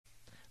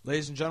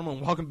Ladies and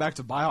gentlemen, welcome back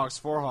to Buy Hawks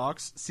for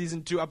Hawks.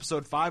 Season 2,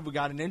 Episode 5. We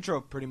got an intro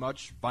pretty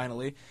much,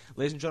 finally.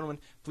 Ladies and gentlemen,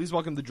 please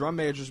welcome the drum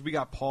majors. We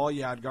got Paul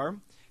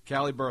Yadgar,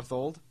 Callie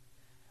Berthold,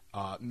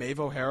 Maeve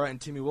O'Hara, and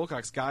Timmy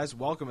Wilcox. Guys,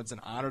 welcome. It's an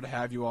honor to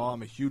have you all.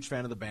 I'm a huge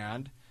fan of the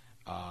band.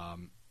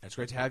 It's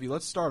great to have you.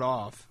 Let's start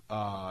off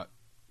kind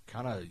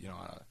of,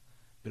 on a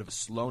bit of a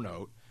slow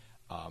note.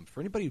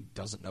 For anybody who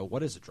doesn't know,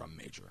 what is a drum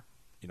major?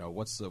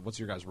 What's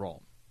your guys'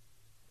 role?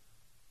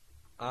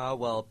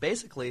 Well,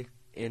 basically,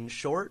 in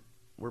short,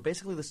 we're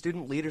basically the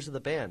student leaders of the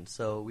band,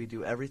 so we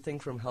do everything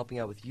from helping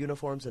out with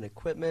uniforms and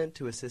equipment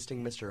to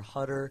assisting Mr.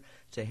 Hutter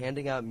to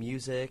handing out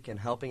music and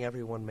helping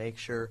everyone make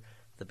sure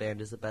the band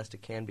is the best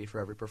it can be for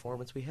every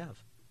performance we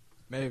have.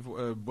 Maeve,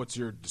 what's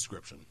your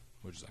description?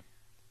 What'd you say?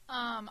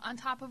 On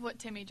top of what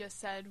Timmy just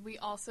said, we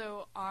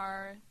also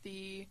are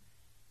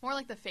more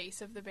like the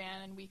face of the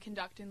band, and we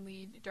conduct and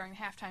lead during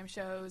halftime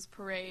shows,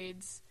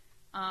 parades.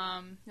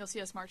 You'll see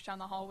us march down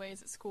the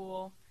hallways at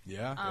school.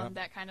 Yeah.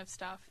 That kind of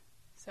stuff.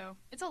 So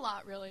it's a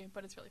lot, really,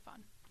 but it's really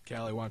fun.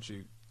 Callie, why don't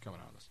you come in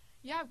on this?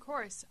 Yeah, of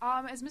course.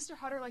 As Mr.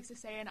 Hutter likes to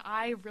say, and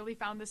I really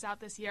found this out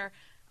this year,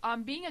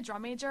 being a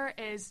drum major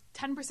is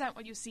 10%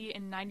 what you see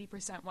and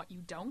 90% what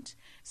you don't.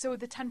 So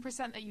the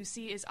 10% that you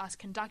see is us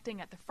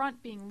conducting at the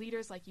front, being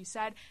leaders, like you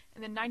said,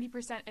 and then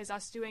 90% is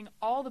us doing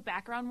all the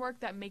background work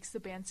that makes the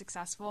band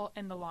successful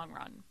in the long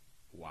run.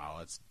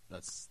 Wow,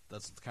 that's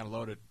kind of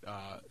loaded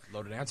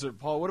answer.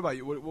 Paul, what about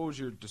you? What would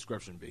your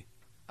description be?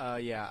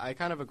 Yeah, I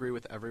kind of agree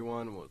with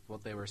everyone with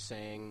what they were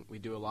saying. We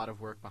do a lot of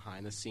work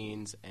behind the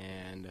scenes,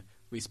 and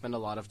we spend a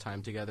lot of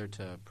time together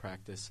to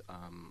practice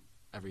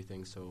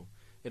everything, so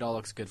it all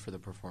looks good for the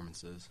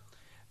performances.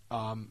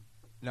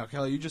 Now,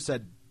 Kelly, you just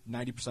said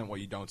 90%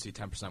 what you don't see,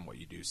 10% what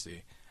you do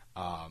see.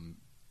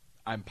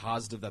 I'm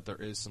positive that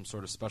there is some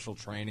sort of special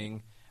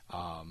training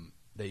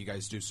that you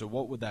guys do. So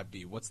what would that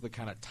be? What's the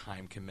kind of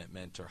time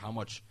commitment, or how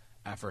much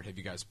effort have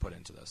you guys put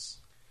into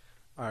this?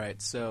 All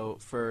right, so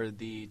for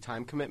the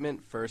time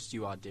commitment, first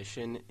you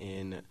audition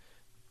in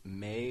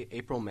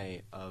April,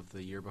 May of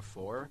the year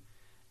before,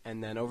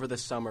 and then over the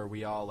summer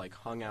we all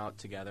hung out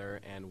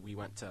together and we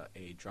went to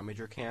a drum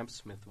major camp,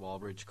 Smith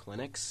Walbridge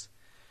Clinics,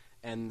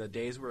 and the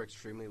days were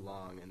extremely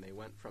long, and they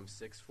went from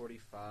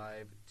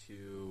 6:45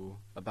 to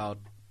about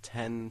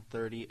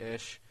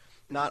 10:30-ish.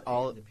 Not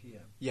all AM to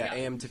PM. Yeah,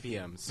 AM to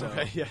PM. So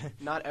okay, yeah.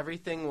 Not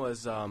everything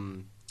was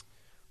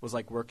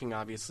working,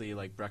 obviously,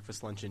 like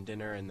breakfast, lunch, and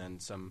dinner, and then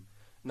some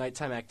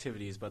nighttime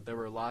activities, but there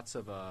were lots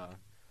of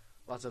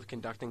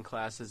conducting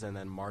classes and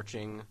then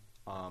marching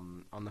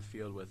on the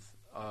field with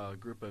a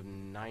group of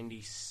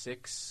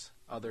 96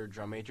 other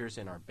drum majors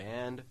in our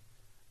band.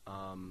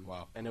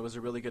 Wow. And it was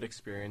a really good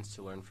experience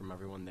to learn from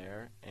everyone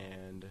there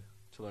and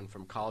to learn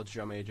from college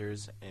drum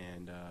majors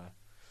and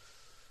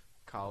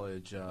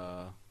college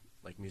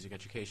music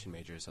education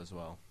majors as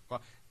well.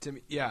 Well,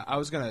 Timmy, yeah, I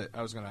was gonna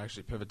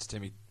actually pivot to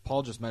Timmy.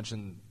 Paul just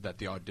mentioned that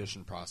the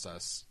audition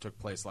process took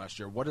place last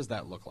year. What does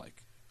that look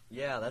like?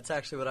 Yeah, that's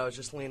actually what I was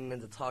just leaning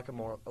into talking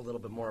a little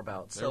bit more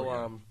about. There we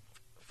go.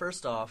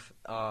 First off,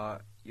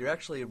 you're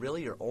actually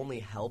really your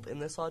only help in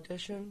this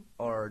audition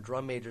are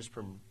drum majors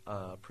from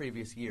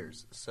previous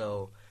years.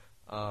 So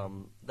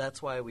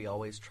that's why we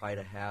always try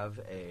to have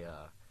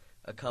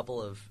a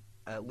couple of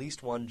at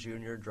least one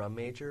junior drum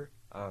major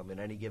in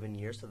any given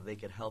year so that they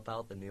could help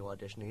out the new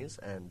auditionees.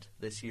 And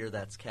this year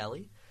that's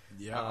Callie.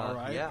 Yeah,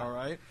 all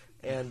right.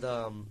 And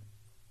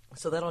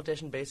so that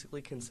audition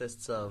basically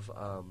consists of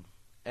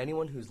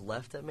anyone who's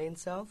left at Maine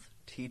South,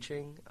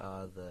 teaching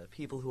the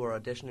people who are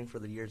auditioning for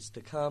the years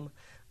to come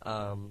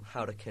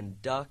how to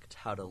conduct,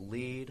 how to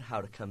lead,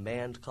 how to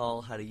command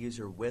call, how to use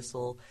your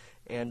whistle.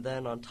 And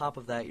then on top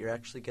of that, you're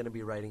actually going to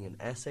be writing an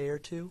essay or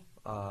two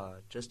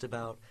just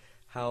about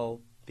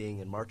how being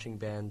in marching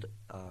band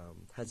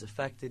has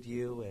affected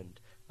you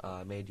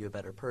and made you a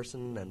better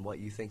person and what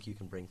you think you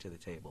can bring to the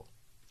table.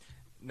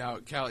 Now,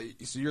 Callie,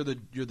 so you're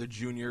the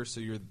junior,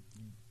 so you're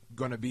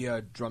going to be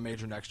a drum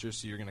major next year,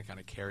 so you're going to kind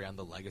of carry on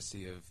the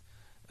legacy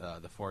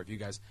of the four of you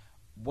guys.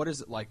 What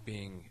is it like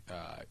being,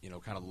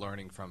 kind of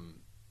learning from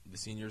the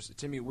seniors?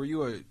 Timmy, were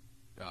you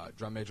a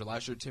drum major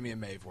last year? Timmy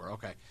and Maeve were.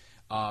 Okay.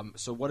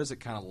 So what is it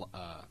kind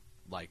of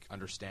like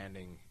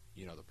understanding,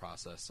 the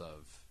process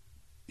of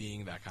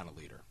being that kind of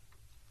leader?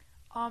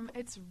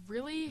 It's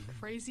really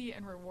crazy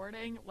and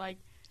rewarding,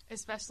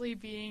 especially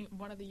being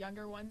one of the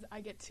younger ones.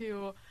 I get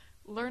to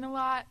learn a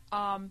lot.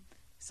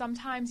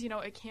 Sometimes,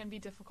 it can be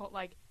difficult,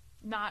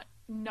 not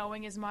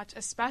knowing as much,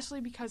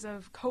 especially because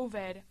of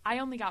COVID. I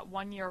only got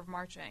 1 year of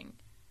marching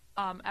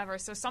ever.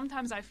 So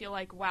sometimes I feel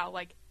wow,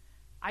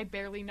 I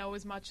barely know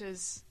as much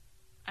as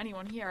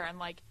anyone here. And,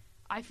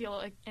 I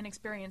feel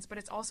inexperienced. But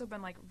it's also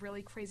been,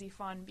 really crazy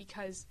fun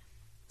because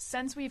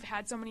since we've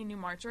had so many new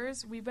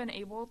marchers, we've been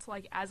able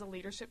to, as a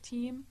leadership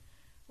team,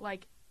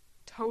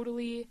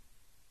 totally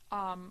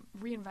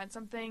reinvent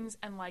some things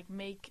and,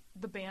 make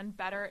the band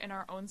better in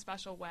our own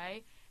special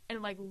way.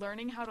 And,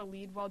 learning how to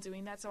lead while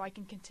doing that so I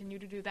can continue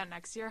to do that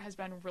next year has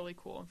been really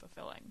cool and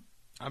fulfilling.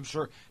 I'm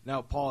sure.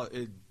 Now, Paul,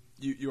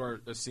 you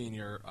are a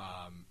senior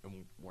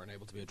and weren't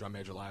able to be a drum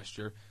major last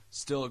year.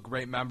 Still a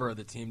great member of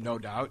the team, no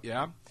doubt.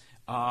 Yeah,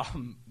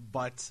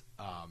 but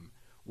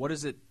what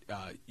is it?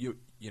 You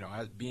know,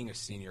 as being a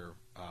senior,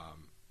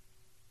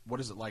 what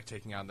is it like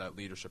taking on that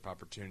leadership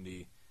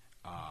opportunity?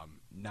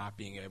 Not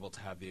being able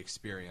to have the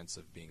experience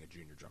of being a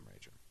junior drum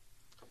major.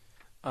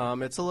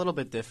 It's a little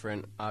bit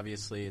different.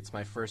 Obviously, it's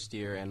my first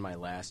year and my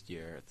last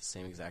year at the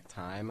same exact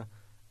time.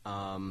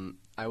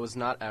 I was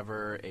not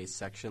ever a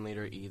section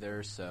leader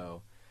either,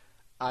 so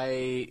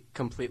I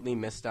completely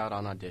missed out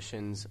on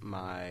auditions.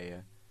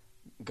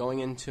 Going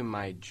into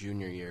my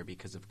junior year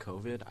because of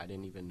COVID, I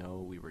didn't even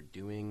know we were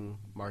doing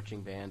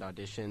marching band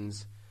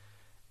auditions.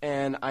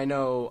 And I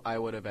know I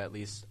would have at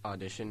least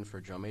auditioned for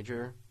drum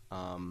major.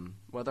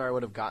 Whether I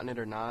would have gotten it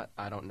or not,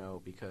 I don't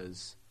know,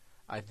 because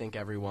I think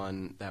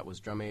everyone that was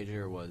drum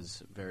major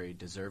was very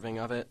deserving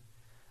of it.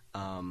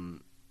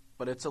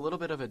 But it's a little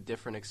bit of a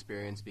different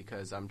experience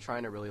because I'm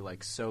trying to really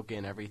like soak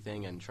in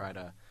everything and try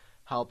to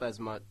help as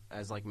much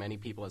as like many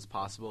people as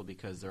possible,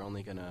 because they're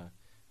only gonna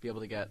be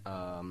able to get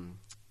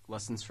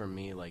lessons from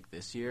me like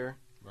this year,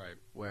 Right.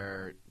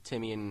 where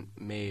Timmy and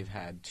Maeve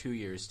had 2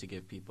 years to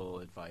give people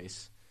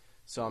advice.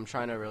 So I'm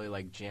trying to really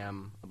like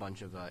jam a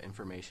bunch of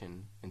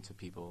information into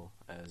people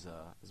as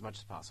much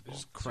as possible.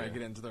 Just crank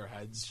it into their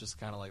heads, just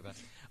kind of like that.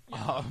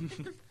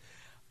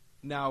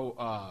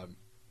 Now,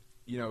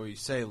 you know, you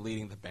say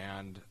leading the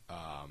band,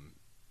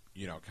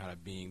 you know, kind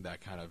of being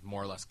that kind of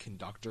more or less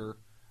conductor,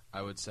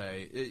 I would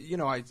say. You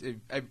know,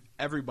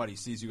 everybody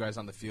sees you guys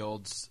on the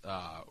fields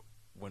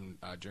when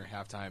during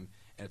halftime,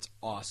 and it's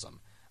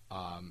awesome.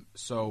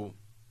 So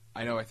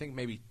I think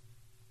maybe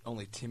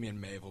only Timmy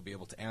and Maeve will be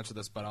able to answer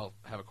this, but I'll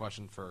have a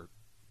question for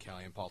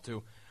Callie and Paul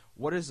too.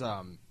 What is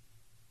an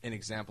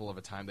example of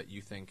a time that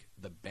you think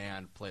the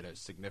band played a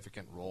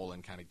significant role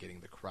in kind of getting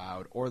the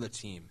crowd or the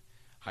team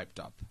hyped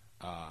up,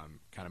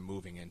 kind of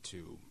moving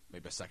into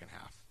maybe a second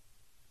half?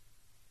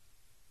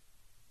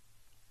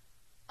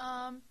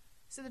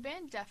 So the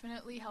band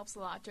definitely helps a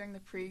lot during the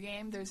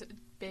pregame. There's a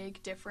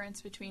big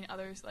difference between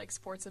others like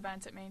sports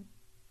events at Maine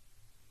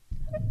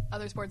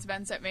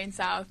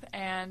South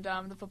and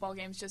the football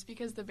games, just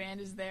because the band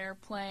is there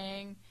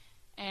playing,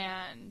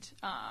 and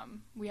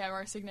we have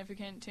our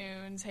significant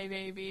tunes, Hey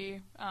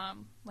Baby,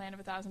 Land of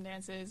a Thousand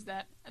Dances,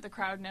 that the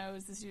crowd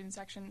knows, the student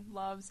section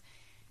loves.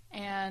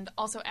 And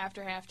also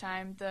after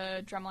halftime,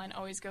 the drumline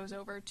always goes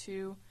over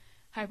to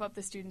hype up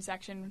the student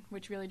section,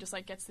 which really just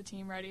like gets the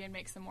team ready and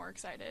makes them more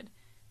excited.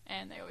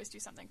 And they always do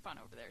something fun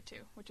over there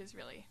too, which is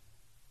really,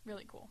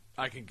 really cool.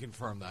 I can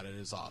confirm that. It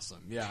is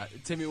awesome. Yeah.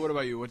 Timmy, what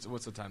about you? What's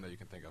the time that you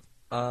can think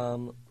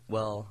of?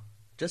 Well,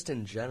 just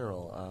in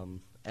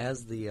general,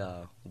 as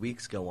the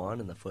weeks go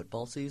on in the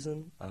football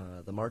season,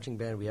 the marching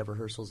band, we have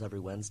rehearsals every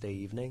Wednesday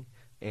evening.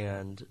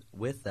 And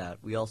with that,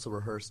 we also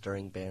rehearse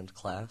during band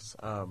class.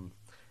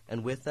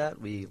 And with that,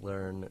 we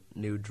learn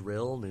new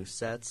drill, new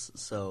sets.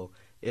 So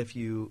if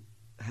you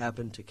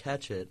happen to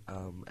catch it,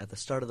 at the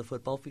start of the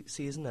football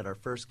season, at our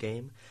first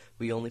game,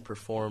 we only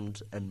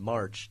performed and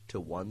marched to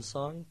one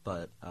song,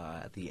 but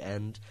at the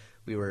end,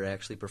 we were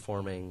actually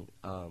performing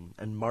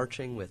and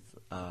marching with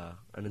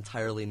an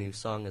entirely new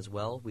song as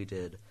well. We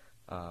did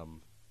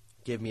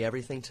Give Me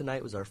Everything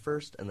Tonight was our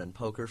first, and then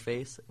Poker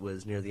Face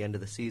was near the end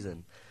of the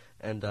season.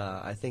 And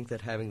I think that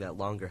having that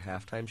longer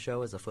halftime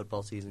show as the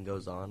football season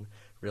goes on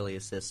really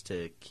assists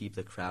to keep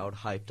the crowd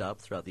hyped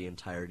up throughout the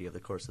entirety of the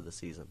course of the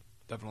season.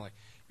 Definitely.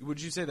 Would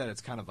you say that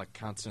it's kind of like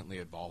constantly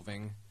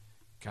evolving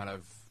kind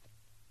of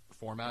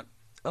format?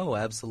 Oh,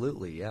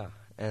 absolutely, yeah.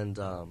 And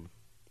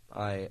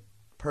I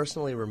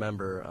personally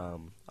remember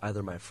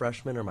either my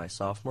freshman or my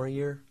sophomore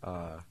year,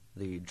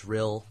 the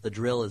drill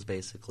is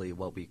basically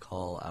what we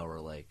call our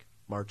like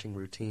marching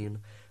routine.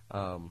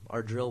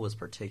 Our drill was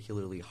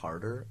particularly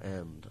harder,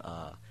 and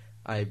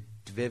I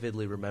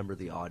vividly remember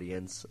the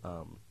audience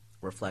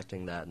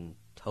reflecting that and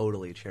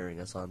totally cheering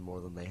us on more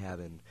than they have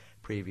in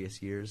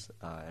previous years.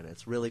 And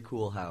it's really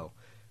cool how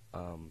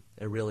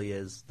it really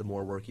is, the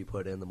more work you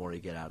put in, the more you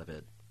get out of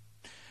it.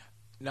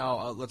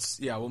 Now,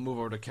 we'll move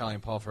over to Callie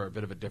and Paul for a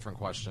bit of a different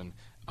question.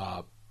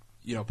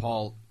 You know,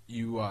 Paul,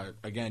 you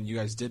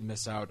guys did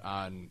miss out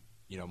on,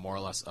 you know, more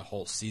or less a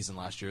whole season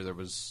last year. There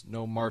was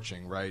no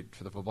marching, right,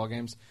 for the football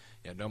games?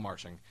 Yeah, no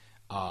marching.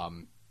 So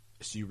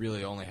you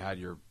really only had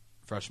your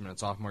freshman and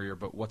sophomore year,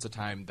 but what's a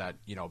time that,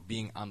 you know,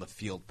 being on the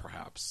field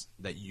perhaps,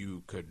 that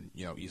you could,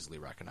 you know, easily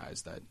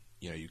recognize that,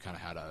 you know, you kind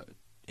of had an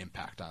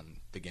impact on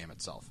the game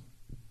itself?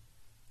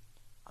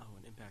 Oh,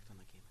 an impact on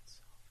the game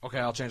itself. Okay,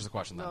 I'll change the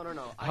question then.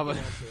 No. How about-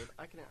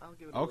 I'll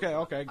give it.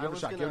 Okay. Give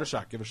it a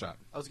shot.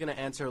 I was going to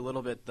answer a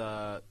little bit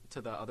to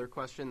the other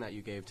question that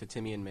you gave to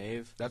Timmy and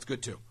Maeve. That's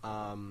good too.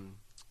 I'm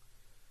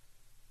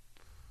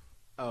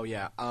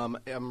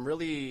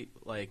really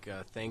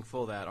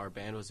thankful that our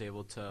band was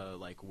able to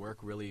work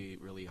really,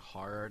 really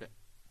hard,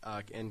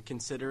 and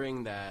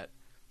considering that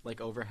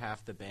over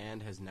half the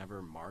band has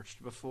never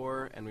marched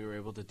before, and we were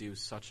able to do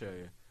such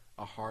a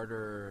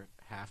harder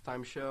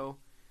halftime show,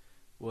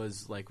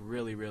 was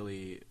really,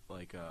 really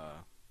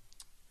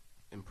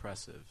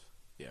impressive.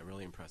 Yeah,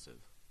 really impressive.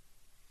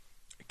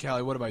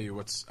 Callie, what about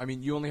you? I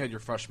mean, you only had your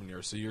freshman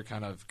year, so you're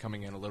kind of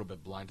coming in a little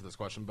bit blind to this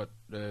question, but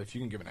if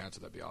you can give an answer,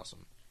 that'd be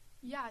awesome.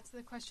 Yeah, it's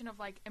the question of,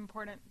 like,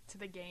 important to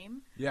the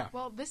game. Yeah.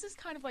 Well, this is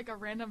kind of like a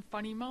random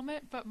funny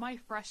moment, but my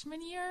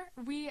freshman year,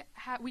 we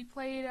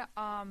played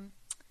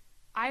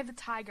Eye of the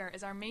Tiger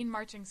as our main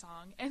marching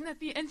song, and at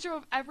the intro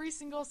of every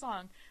single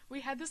song,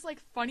 we had this, like,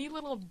 funny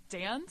little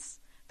dance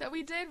that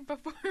we did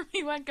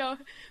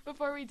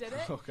before we did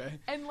it. Okay.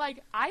 And,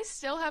 like, I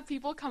still have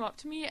people come up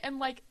to me and,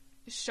 like,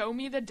 show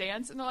me the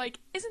dance, and they're like,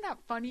 isn't that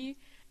funny?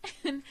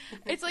 And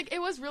it's like,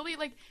 it was really,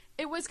 like,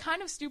 it was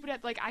kind of stupid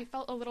like, I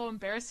felt a little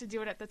embarrassed to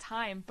do it at the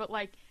time, but,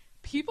 like,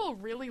 people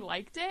really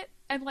liked it,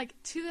 and, like,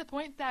 to the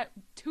point that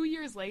 2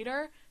 years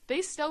later,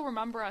 they still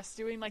remember us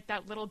doing, like,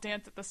 that little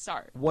dance at the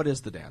start. What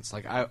is the dance?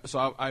 Like,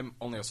 I'm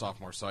only a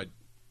sophomore, so I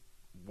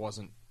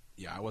wasn't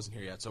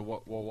here yet, so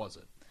what was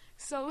it?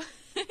 So,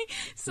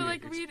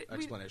 like, we'd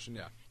explanation,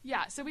 yeah.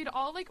 Yeah, so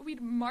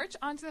we'd march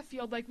onto the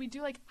field, like, we'd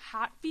do, like,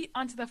 hot feet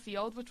onto the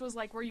field, which was,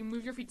 like, where you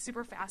move your feet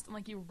super fast and,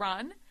 like, you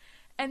run.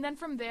 And then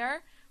from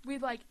there,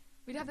 we'd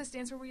have this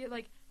dance where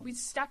we'd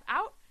step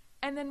out,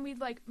 and then we'd,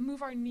 like,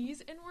 move our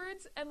knees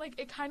inwards, and, like,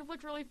 it kind of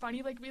looked really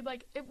funny. Like, we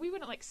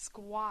wouldn't, like,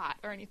 squat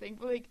or anything,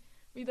 but, like,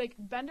 we'd, like,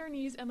 bend our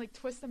knees and, like,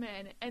 twist them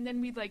in, and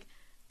then we'd, like,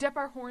 dip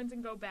our horns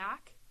and go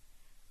back.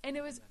 And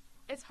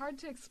it's hard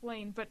to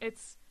explain, but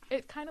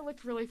it kind of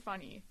looked really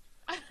funny.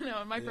 I don't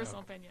know, in my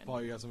personal opinion.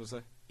 Paul, you got something to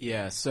say?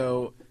 Yeah,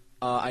 so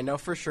I know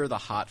for sure the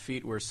hot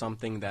feet were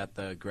something that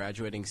the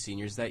graduating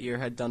seniors that year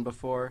had done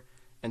before.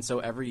 And so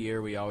every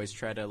year we always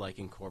try to, like,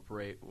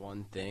 incorporate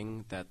one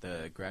thing that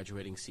the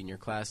graduating senior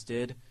class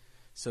did.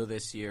 So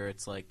this year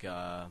it's, like,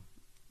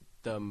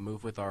 the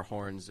move with our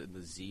horns in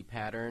the Z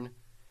pattern.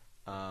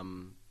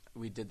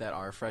 We did that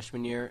our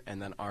freshman year, and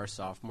then our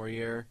sophomore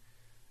year,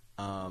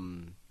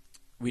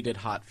 we did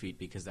hot feet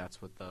because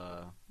that's what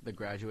the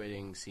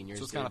graduating seniors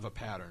So it's did. kind of a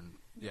pattern.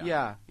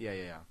 Yeah.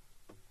 Yeah.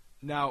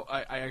 Now,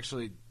 I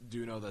actually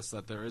do know this,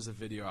 that there is a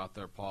video out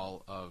there,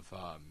 Paul, of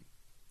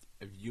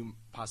you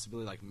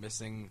possibly, like,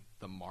 missing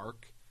the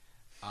mark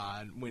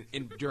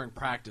during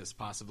practice,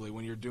 possibly,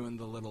 when you're doing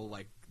the little,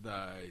 like,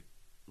 the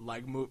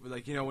leg move,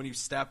 like, you know, when you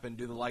step and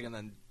do the leg and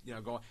then, you know,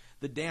 go.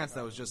 The dance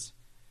that was just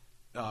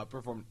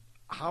performed,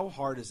 how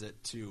hard is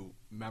it to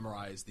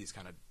memorize these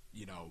kind of,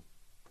 you know,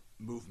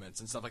 movements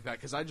and stuff like that?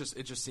 Because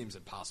it just seems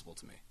impossible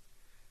to me.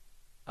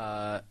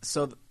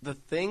 So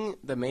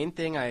the main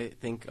thing I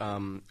think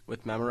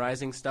with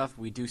memorizing stuff,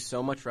 we do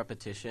so much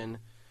repetition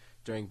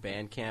during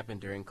band camp and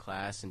during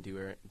class and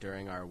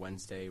during our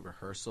Wednesday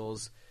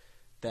rehearsals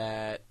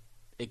that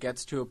it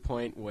gets to a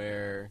point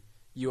where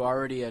you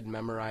already had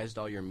memorized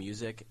all your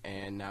music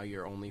and now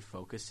you're only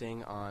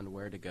focusing on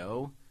where to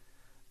go.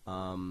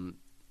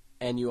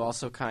 And you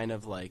also kind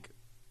of, like,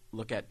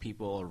 look at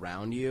people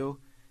around you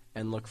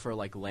and look for,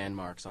 like,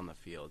 landmarks on the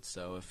field.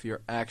 So if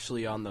you're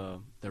actually on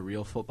the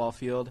real football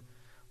field,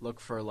 look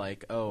for,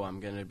 like, oh, I'm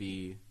going to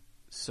be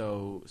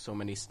so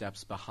many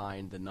steps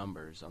behind the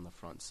numbers on the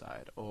front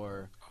side.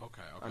 Or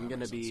Okay, I'm going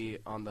to be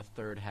on the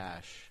third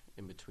hash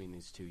in between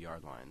these 2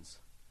 yard lines.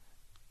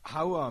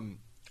 How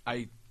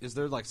is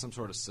there, like, some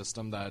sort of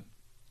system that,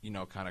 you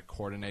know, kind of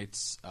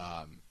coordinates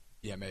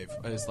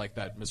is like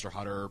that Mr.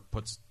 Hutter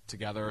puts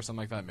together or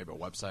something like that? Maybe a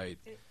website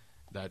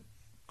that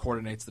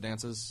coordinates the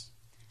dances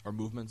or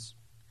movements?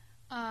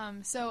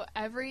 So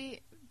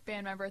every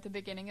band member at the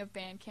beginning of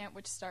band camp,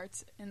 which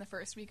starts in the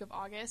first week of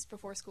August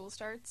before school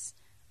starts,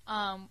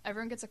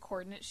 everyone gets a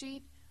coordinate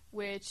sheet,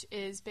 which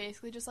is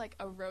basically just like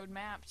a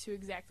roadmap to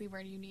exactly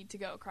where you need to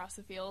go across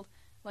the field.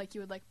 Like,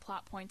 you would, like,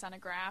 plot points on a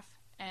graph,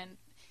 and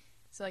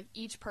so, like,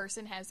 each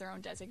person has their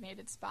own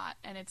designated spot,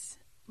 and it's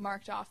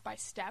marked off by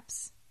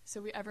steps.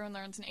 So everyone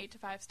learns an 8 to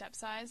 5 step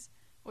size,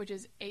 which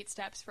is 8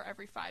 steps for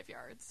every 5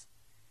 yards.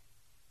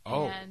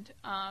 Oh, and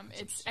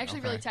it's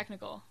actually really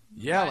technical.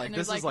 Yeah, But- like, and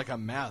this there's, is like a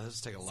math. This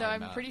is taking a lot So of I'm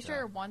math. pretty sure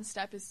Yeah. one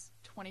step is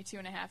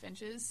 22.5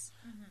 inches.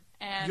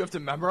 And You have to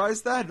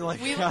memorize that?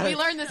 Like, We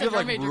learned this you have, at drum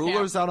like, major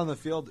rulers out on the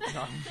field?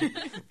 No.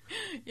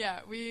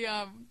 yeah, we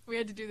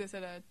had to do this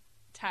at a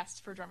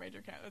test for drum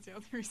major camp. That's the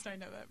only reason I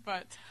know that.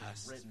 But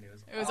Written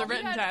news. it was a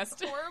written We had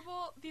test.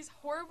 These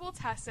horrible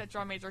tests at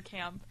drum major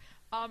camp.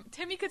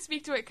 Timmy could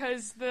speak to it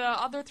because the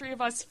other 3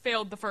 of us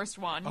failed the first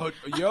one. Oh,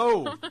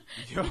 yo,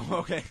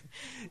 okay,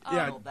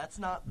 yeah. No, that's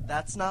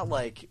not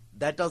like,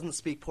 that doesn't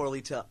speak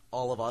poorly to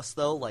all of us,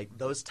 though. Like,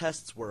 those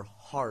tests were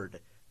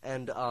hard,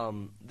 and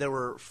there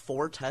were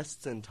 4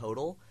 tests in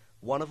total.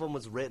 One of them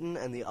was written,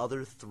 and the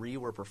other 3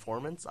 were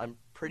performance. I'm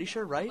pretty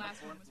sure, right?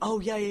 last one was Oh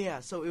yeah.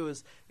 So it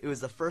was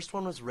the first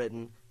one was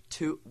written.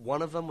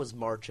 1 of them was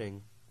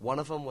marching. One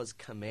of them was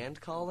command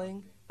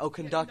calling. Oh,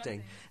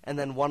 conducting. And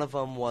then one of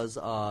them was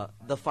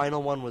the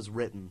final one was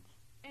written.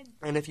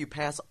 And if you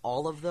pass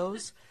all of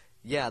those,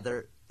 yeah,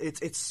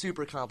 it's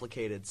super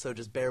complicated. So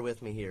just bear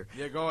with me here.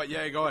 Yeah, go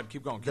ahead.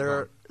 Keep going.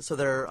 There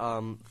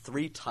are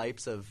 3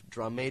 types of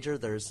drum major.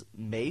 There's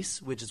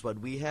mace, which is what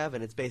we have,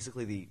 and it's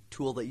basically the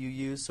tool that you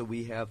use. So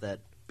we have that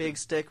big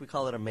stick, we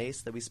call it a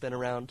mace, that we spin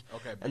around.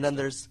 Okay, big and then stick.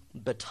 there's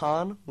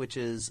baton, which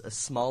is a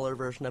smaller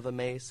version of a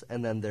mace,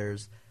 and then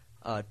there's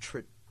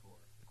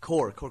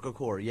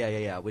Core.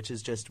 Yeah. Which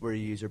is just where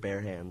you use your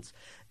bare hands.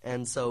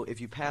 And so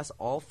if you pass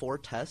all 4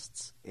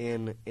 tests,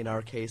 in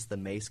our case the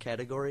mace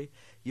category,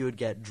 you would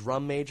get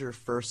drum major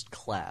first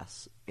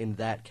class in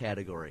that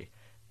category.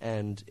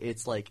 And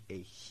it's like a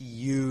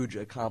huge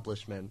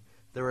accomplishment.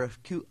 There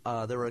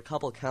were a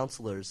couple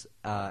counselors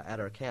at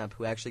our camp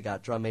who actually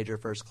got drum major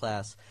first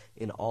class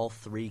in all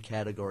 3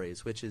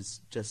 categories, which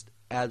is just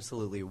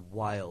absolutely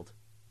wild.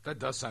 That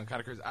does sound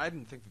kind of crazy. I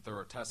didn't think that there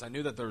were tests. I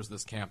knew that there was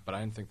this camp, but I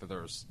didn't think that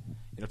there was,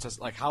 tests.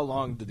 Like, how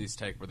long did these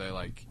take? Were they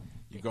like,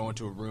 you go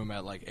into a room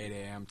at like 8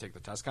 a.m., take the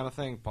test kind of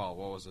thing? Paul,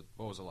 what was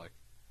it like?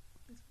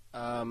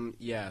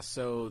 Yeah,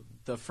 so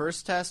the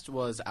first test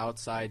was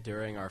outside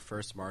during our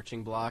first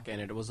marching block,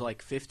 and it was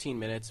like 15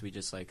 minutes. We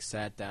just like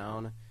sat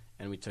down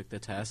and we took the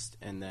test,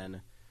 and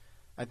then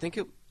I think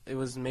it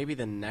was maybe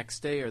the next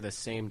day or the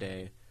same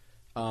day.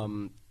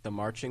 The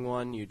marching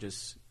one,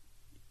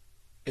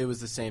 it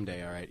was the same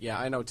day, all right. Yeah,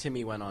 I know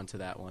Timmy went on to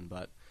that one,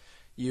 but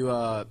you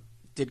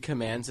did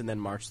commands and then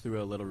marched through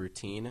a little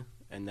routine,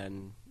 and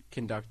then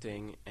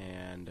conducting,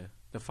 and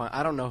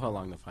I don't know how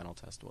long the final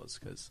test was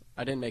because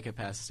I didn't make it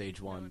past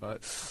stage 1.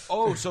 But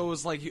so it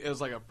was like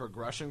a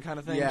progression kind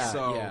of thing. Yeah,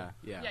 so yeah.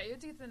 Yeah, you have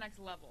to get to the next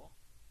level.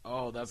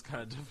 Oh, that's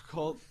kind of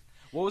difficult.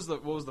 What was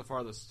the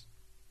farthest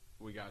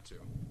we got to?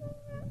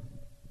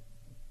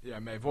 Yeah,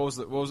 Maeve. What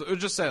was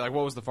just say like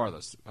what was the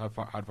farthest? How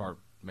far?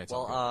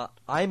 Well,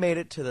 I made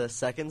it to the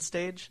second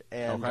stage,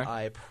 and Okay.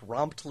 I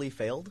promptly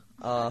failed.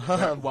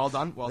 Well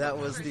done. That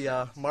was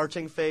the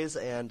marching phase,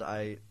 and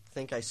I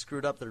think I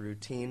screwed up the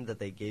routine that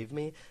they gave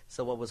me.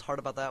 So what was hard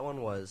about that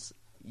one was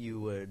you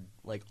would,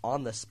 like,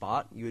 on the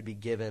spot, you would be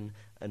given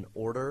an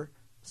order.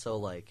 So,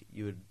 like,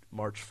 you would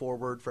march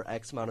forward for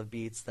X amount of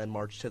beats, then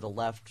march to the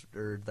left,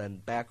 or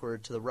then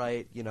backward to the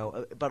right,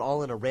 but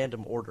all in a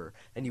random order.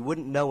 And you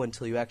wouldn't know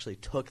until you actually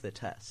took the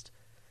test.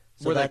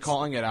 So were they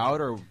calling it out,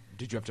 or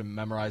did you have to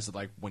memorize it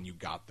like when you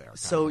got there?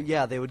 So,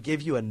 yeah, they would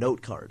give you a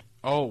note card.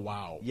 Oh,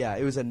 wow. Yeah,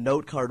 it was a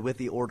note card with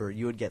the order.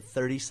 You would get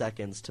 30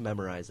 seconds to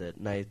memorize it,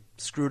 and I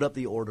screwed up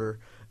the order,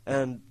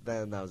 and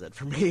then that was it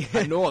for me.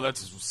 I know that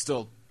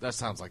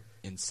sounds like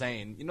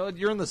insane.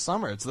 You're in the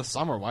summer. It's the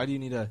summer. Why do you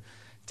need to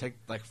take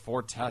like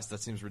 4 tests?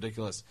 That seems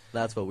ridiculous.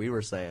 That's what we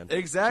were saying.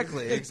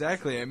 Exactly.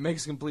 It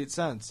makes complete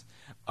sense.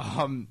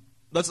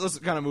 Let's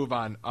kind of move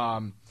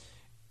on.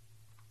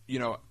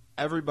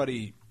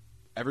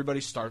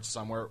 Everybody starts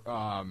somewhere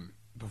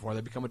before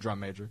they become a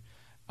drum major.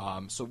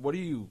 So what do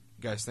you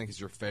guys think is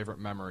your favorite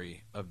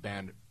memory of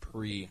band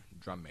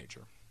pre-drum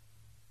major?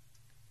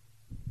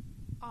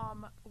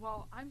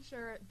 Well, I'm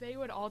sure they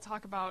would all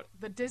talk about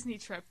the Disney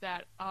trip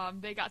that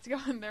they got to go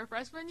in their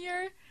freshman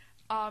year,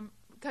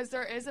 because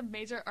there is a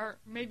major, or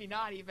maybe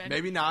not even.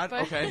 Maybe not,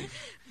 but, okay.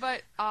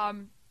 But,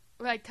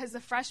 because the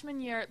freshman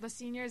year, the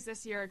seniors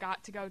this year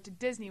got to go to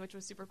Disney, which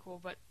was super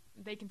cool, but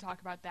they can talk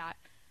about that.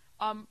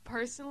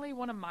 Personally,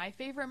 one of my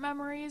favorite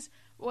memories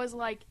was,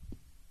 like...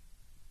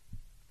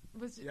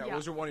 What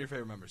was one of your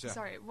favorite memories? Yeah.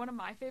 Sorry, one of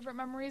my favorite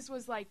memories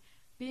was, like,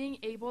 being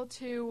able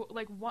to,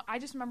 like, I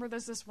just remember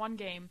there's this one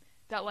game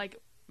that,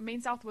 like, Maine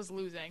South was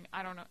losing.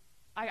 I don't know.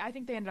 I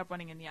think they ended up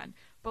winning in the end.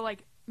 But,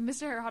 like,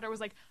 Mr. Harry Potter was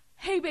like,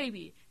 "Hey,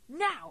 baby,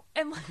 now!"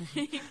 And,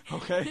 like...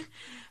 Okay.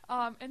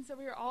 And so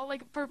we were all,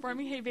 like,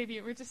 performing Hey, Baby,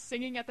 and we were just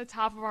singing at the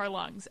top of our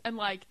lungs. And,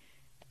 like,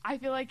 I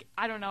feel like,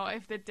 I don't know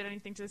if it did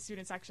anything to the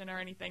student section or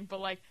anything, but,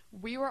 like,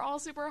 we were all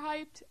super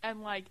hyped,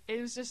 and, like, it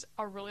was just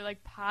a really,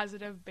 like,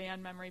 positive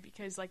band memory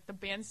because, like, the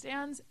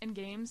bandstands and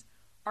games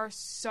are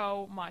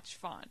so much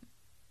fun.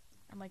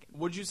 And, like...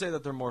 Would you say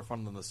that they're more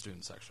fun than the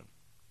student section?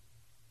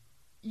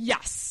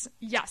 Yes,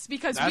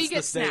 because That's we get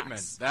the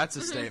statement. snacks. That's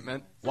a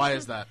statement. Why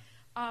is that?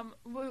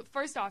 Well,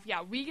 first off,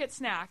 yeah, we get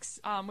snacks,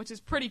 which is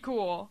pretty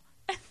cool.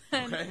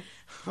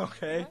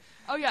 Okay.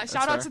 Oh yeah, That's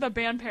shout out fair. to the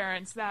band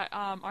parents that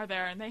are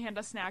there, and they hand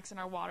us snacks and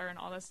our water and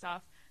all this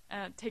stuff,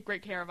 and take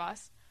great care of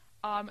us.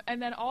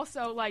 And then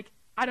also, like,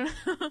 I don't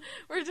know,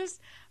 we're just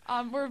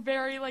we're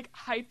very like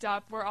hyped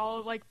up. We're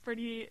all like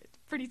pretty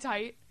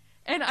tight,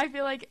 and I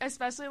feel like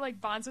especially like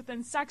bonds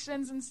within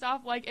sections and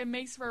stuff. Like it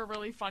makes for a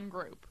really fun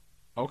group.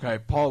 Okay,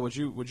 Paul, would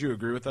you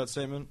agree with that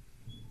statement?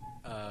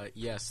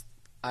 Yes.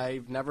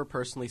 I've never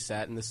personally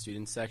sat in the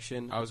student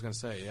section. I was going to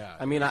say, yeah.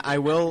 I mean, I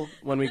will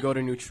when we go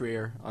to New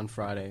Trier on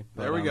Friday.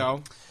 But, There we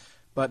go.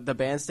 But the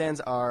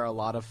bandstands are a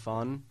lot of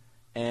fun,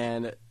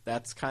 and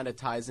that's kind of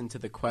ties into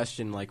the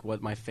question, like,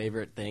 what my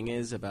favorite thing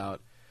is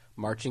about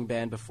marching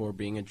band before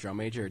being a drum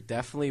major. It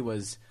definitely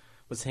was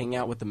hanging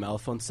out with the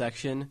mellophone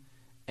section,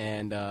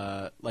 and,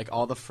 like,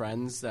 all the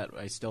friends that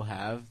I still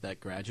have that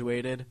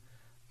graduated.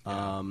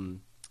 Yeah.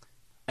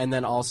 And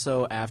then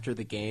also after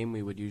the game,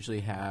 we would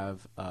usually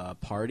have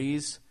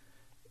parties,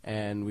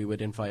 and we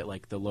would invite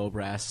like the low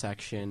brass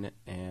section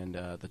and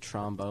the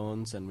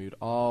trombones, and we would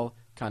all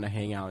kind of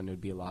hang out, and it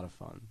would be a lot of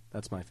fun.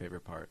 That's my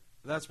favorite part.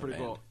 That's pretty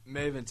cool.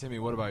 Maeve and Timmy,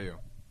 what about you?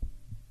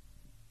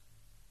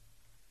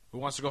 Who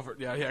wants to go for?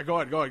 Yeah.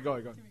 Go ahead.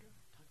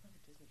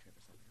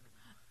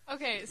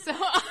 Okay, so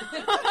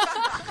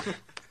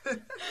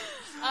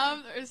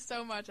there's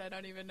so much I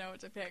don't even know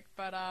what to pick,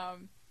 but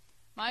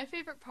My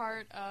favorite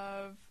part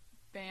of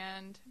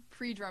band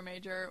pre-drum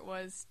major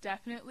was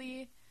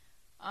definitely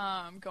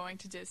going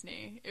to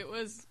Disney. It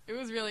was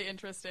really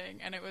interesting,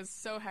 and it was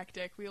so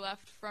hectic. We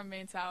left from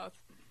Maine South.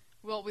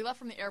 Well, we left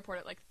from the airport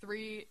at like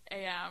 3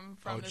 a.m.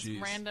 from this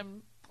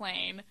random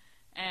plane,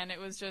 and it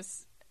was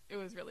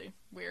really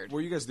weird.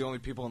 Were you guys the only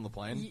people on the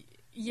plane?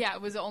 Yeah,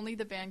 it was only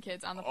the band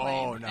kids on the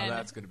plane. Oh, now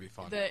that's going to be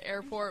fun. The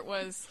airport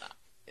was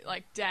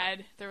like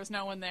dead. There was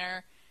no one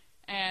there,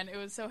 and it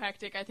was so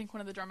hectic. I think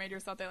one of the drum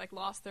majors thought they like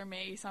lost their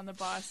mace on the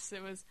bus.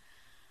 It was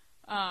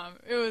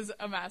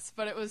a mess,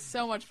 but it was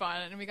so much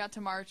fun, and we got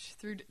to march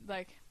through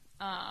like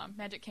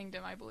Magic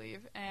Kingdom, I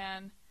believe,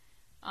 and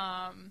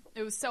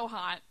it was so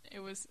hot. It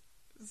was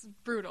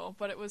brutal,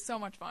 but it was so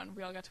much fun.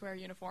 We all got to wear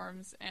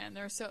uniforms, and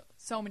there are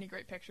so many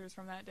great pictures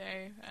from that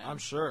day. I'm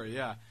sure,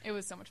 yeah. It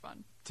was so much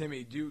fun.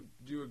 Timmy, do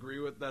you agree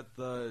with that?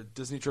 The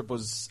Disney trip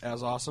was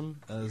as awesome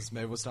as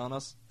Maeve was telling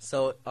us.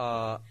 So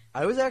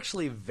I was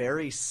actually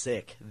very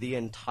sick the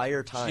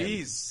entire time.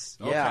 Jeez.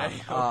 Yeah,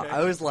 Okay.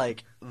 I was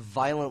like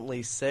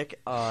violently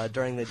sick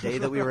during the day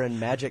that we were in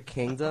Magic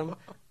Kingdom.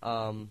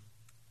 And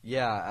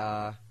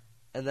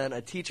then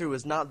a teacher who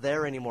was not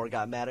there anymore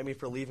got mad at me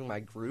for leaving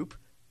my group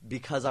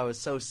because I was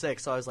so sick.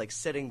 So I was like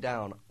sitting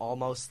down,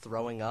 almost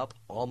throwing up,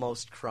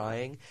 almost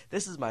crying.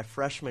 This is my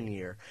freshman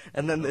year.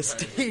 And then this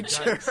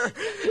teacher,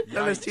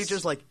 and this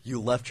teacher's like, "You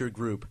left your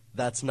group.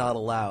 That's not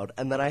allowed."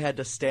 And then I had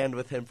to stand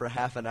with him for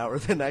half an hour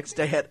the next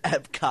day at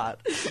Epcot.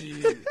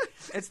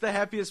 It's the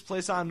happiest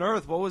place on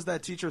earth. What was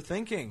that teacher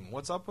thinking?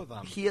 What's up with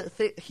him? He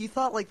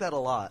thought like that a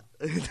lot.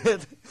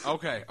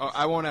 Okay,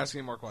 I won't ask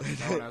any more questions.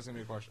 Any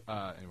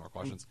more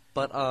questions.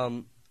 But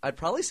I'd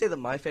probably say that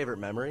my favorite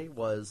memory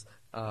was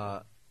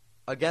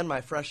again my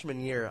freshman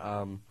year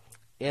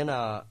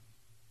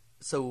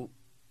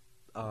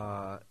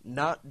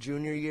not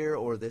junior year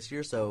or this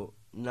year, so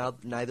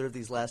neither of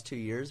these last 2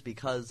 years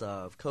because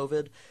of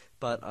COVID,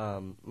 but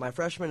my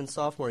freshman and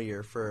sophomore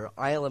year for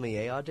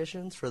ILMEA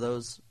auditions. For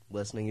those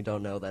listening who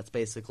don't know, that's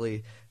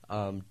basically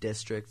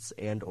districts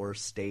and or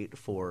state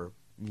for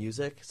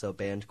music, so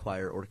band,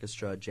 choir,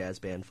 orchestra, jazz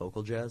band,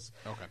 vocal jazz.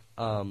 Okay.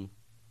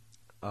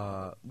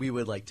 We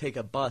would like take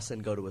a bus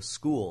and go to a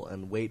school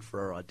and wait for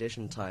our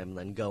audition time and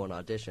then go and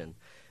audition.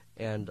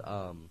 And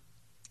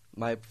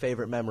my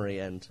favorite memory,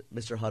 and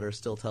Mr. Hutter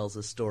still tells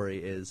this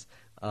story, is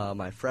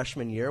my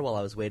freshman year while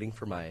I was waiting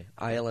for my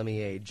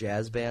ILMEA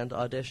jazz band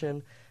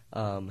audition.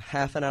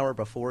 Half an hour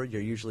before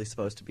you're usually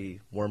supposed to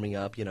be warming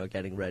up,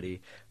 getting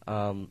ready.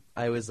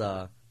 I was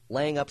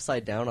laying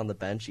upside down on the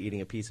bench eating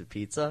a piece of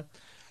pizza.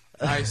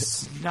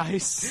 Nice.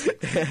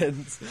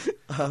 And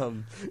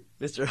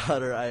Mr.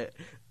 Hutter,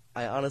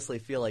 I honestly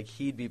feel like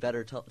he'd be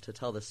better to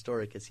tell this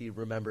story because he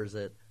remembers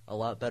it a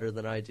lot better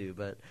than I do.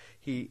 But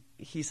he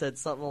said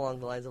something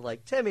along the lines of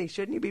like, "Timmy,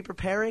 shouldn't you be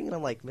preparing?" And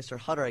I'm like, "Mr.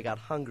 Hutter, I got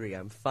hungry.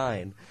 I'm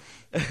fine."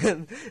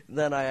 And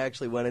then I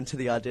actually went into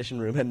the audition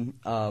room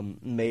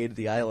and made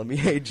the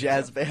ILMEA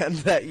jazz band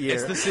that year.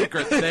 It's the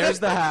secret. There's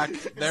the hack.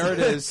 There it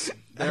is.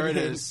 There it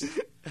is.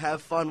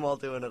 Have fun while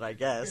doing it, I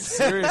guess.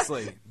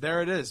 Seriously,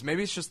 there it is.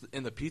 Maybe it's just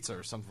in the pizza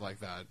or something like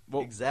that.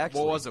 Exactly.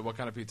 What was it? What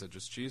kind of pizza?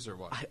 Just cheese or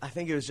what? I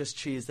think it was just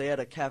cheese. They had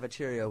a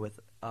cafeteria with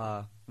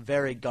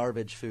very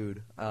garbage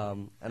food,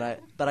 but I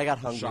got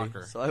hungry,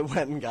 Shocker. so I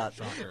went and got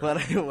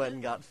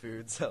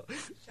food. So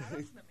Shout out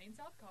to the Maine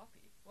South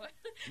coffee. What?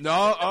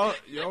 No.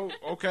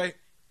 Okay.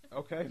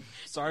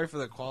 Sorry for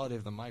the quality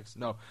of the mics.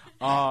 No.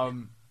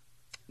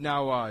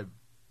 Now,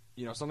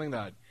 something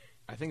that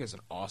I think is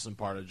an awesome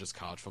part of just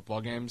college football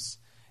games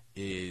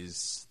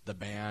is the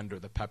band or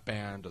the pep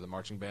band or the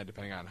marching band,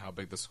 depending on how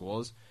big the school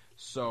is.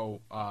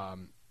 So,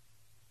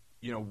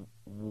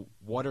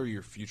 what are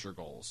your future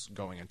goals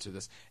going into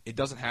this? It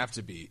doesn't have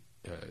to be,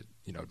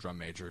 drum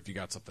major. If you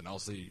got something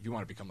else, if you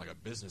want to become like a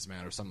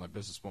businessman or something like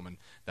businesswoman,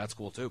 that's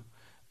cool too.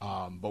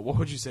 But what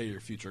would you say your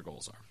future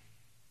goals are?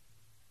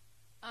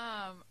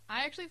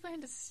 I actually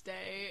plan to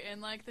stay in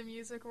like the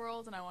music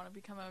world, and I want to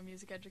become a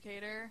music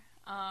educator,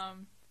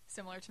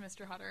 similar to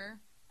Mr. Hutter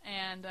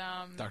and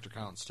Dr.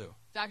 Collins too.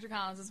 Dr.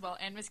 Collins as well,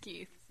 and Miss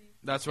Keith.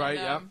 That's right.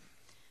 And,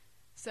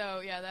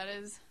 So yeah, that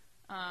is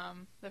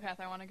the path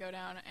I want to go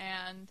down,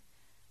 and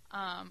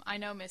I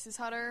know Mrs.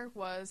 Hutter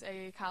was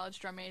a college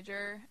drum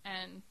major,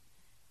 and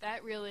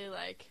that really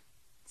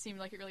seemed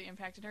like it really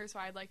impacted her. So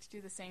I'd like to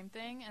do the same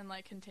thing and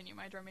continue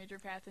my drum major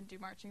path and do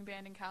marching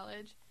band in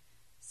college.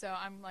 So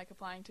I'm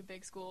applying to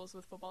big schools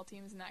with football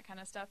teams and that kind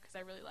of stuff because I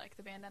really like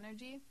the band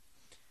energy.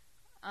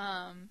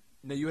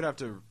 Now you would have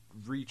to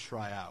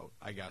retry out,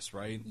 I guess,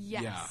 right?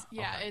 Yes.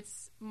 Yeah. Okay.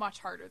 It's much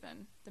harder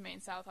than the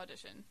Maine South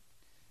audition.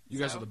 You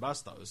guys are the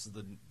best, though. This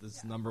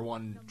is number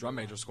one drum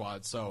major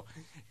squad. So,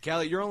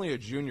 Callie, you're only a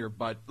junior,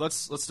 but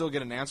let's still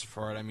get an answer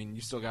for it. I mean,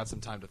 you still got some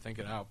time to think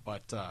it out,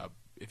 but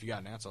if you got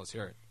an answer, let's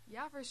hear it.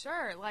 Yeah, for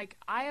sure.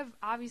 I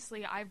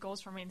have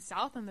goals for Maine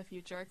South in the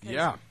future. 'Cause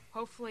Yeah.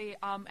 Hopefully,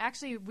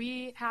 actually,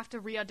 we have to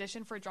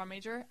re-audition for drum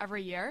major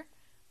every year.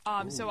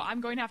 So I'm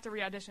going to have to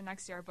re-audition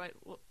next year. But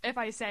if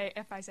I say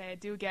I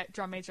do get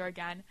drum major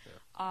again,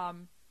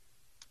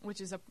 which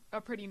is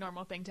a pretty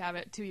normal thing to have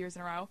it 2 years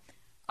in a row,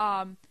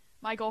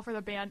 my goal for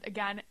the band,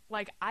 again,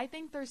 like, I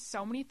think there's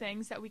so many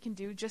things that we can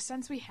do just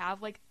since we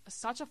have, like,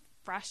 such a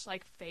fresh,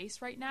 like,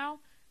 face right now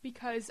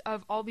because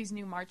of all these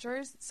new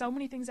marchers. So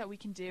many things that we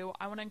can do.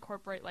 I want to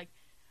incorporate, like,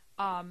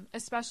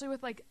 especially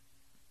with, like,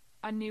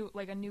 a new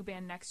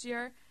band next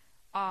year.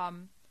 I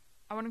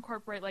want to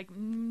incorporate, like,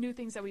 new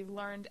things that we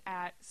learned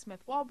at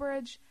Smith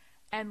Wallbridge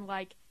and,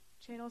 like,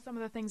 channel some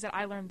of the things that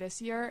I learned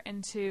this year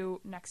into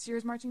next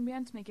year's marching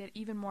band to make it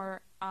even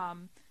more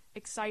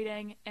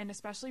exciting, and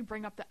especially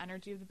bring up the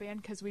energy of the band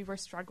because we were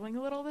struggling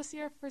a little this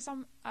year for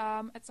some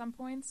at some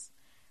points.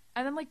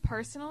 And then, like,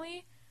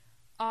 personally,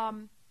 I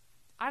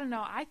don't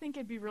know, I think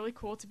it'd be really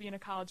cool to be in a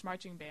college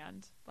marching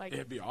band. Like,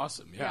 It'd be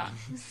awesome, yeah.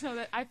 So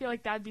that I feel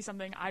like that'd be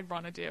something I'd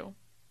want to do.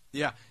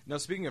 Yeah. Now,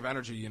 speaking of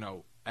energy,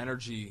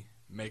 energy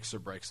makes or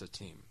breaks a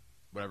team.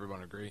 Would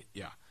everyone agree?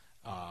 Yeah.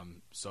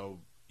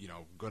 So,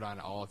 good on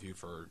all of you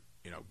for,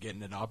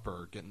 getting it up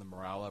or getting the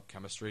morale up,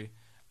 chemistry.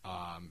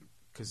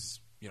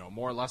 Because,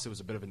 more or less it was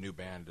a bit of a new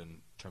band in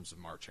terms of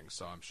marching.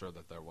 So I'm sure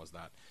that there was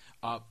that.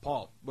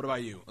 Paul, what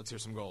about you? Let's hear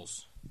some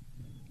goals.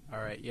 All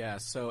right, yeah.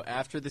 So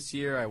after this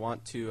year, I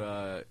want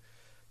to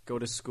go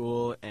to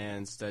school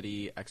and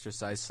study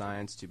exercise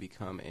science to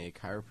become a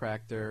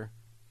chiropractor.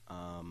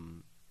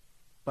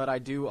 But I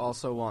do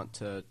also want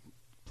to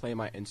play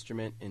my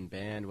instrument in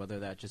band, whether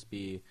that just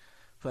be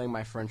playing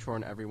my French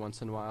horn every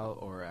once in a while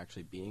or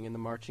actually being in the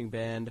marching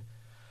band.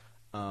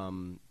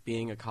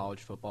 Being a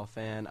college football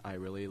fan, I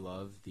really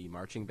love the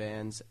marching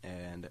bands,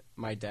 and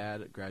my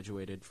dad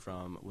graduated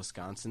from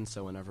Wisconsin,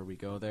 so whenever we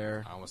go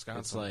there, Wisconsin.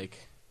 it's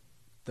like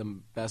the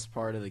best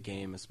part of the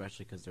game,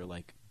 especially because they're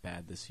like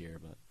bad this year,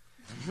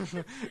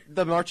 but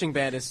the marching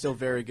band is still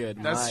very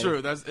good. That's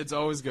true. It's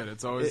always good.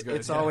 It's always good.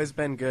 It's always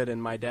been good,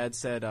 and my dad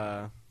said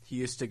he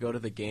used to go to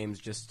the games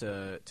just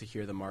to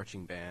hear the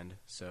marching band.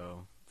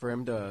 So for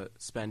him to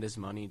spend his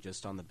money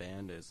just on the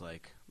band is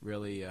like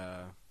really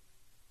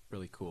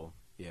really cool.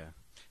 Yeah.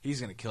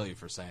 He's gonna kill you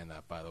for saying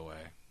that, by the way.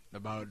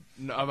 About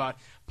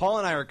Paul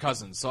and I are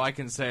cousins, so I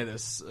can say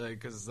this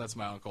because that's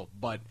my uncle.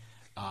 But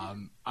I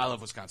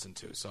love Wisconsin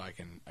too, so I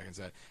can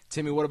say it.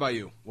 Timmy, what about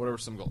you? What are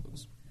some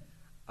goals?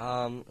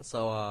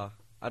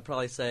 I'd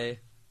probably say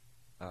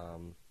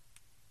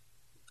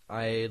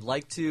I'd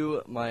like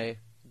to. My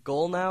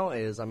goal now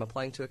is I'm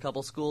applying to a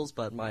couple schools,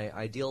 but my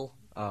ideal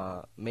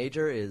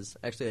major is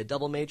actually a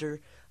double major.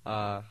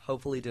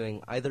 Hopefully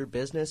doing either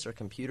business or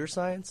computer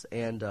science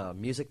and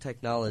music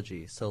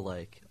technology, so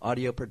like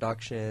audio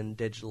production,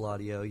 digital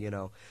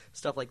audio,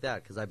 stuff like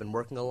that, because I've been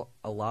working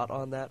a lot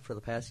on that for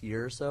the past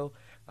year or so.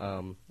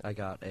 I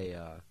got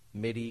a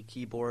MIDI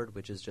keyboard,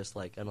 which is just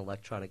like an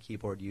electronic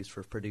keyboard used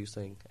for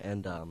producing,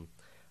 and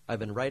I've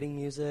been writing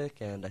music,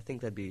 and I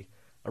think that'd be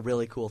a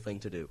really cool thing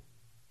to do.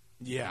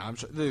 Yeah, I'm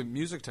sure the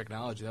music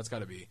technology, that's got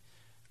to be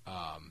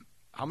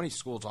how many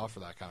schools offer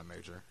that kind of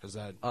major? Is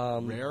that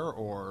rare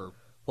or...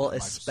 Well,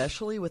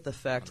 especially with the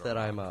fact that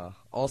I'm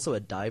also a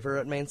diver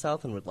at Maine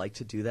South and would like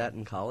to do that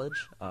in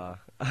college.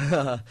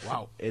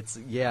 Wow.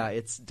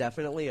 It's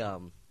definitely a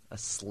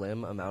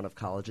slim amount of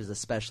colleges,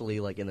 especially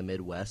like in the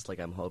Midwest. Like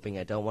I'm hoping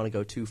I don't want to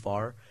go too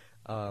far.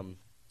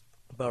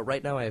 But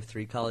right now I have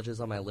 3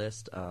 colleges on my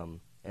list,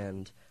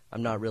 and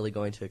I'm not really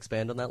going to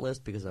expand on that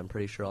list because I'm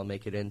pretty sure I'll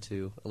make it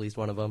into at least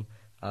one of them.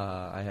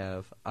 I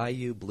have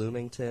IU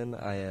Bloomington,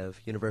 I have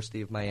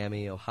University of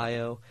Miami,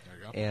 Ohio,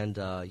 and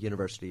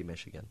University of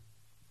Michigan.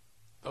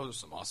 Those are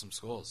some awesome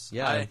schools.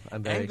 Yeah,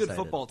 I'm very and good excited.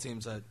 Football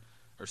teams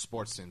or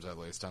sports teams at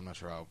least. I'm not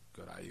sure how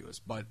good IU is,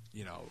 but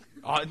yeah,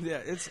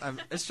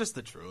 it's just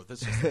the truth.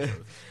 It's just the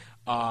truth.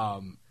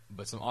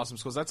 But some awesome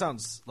schools. That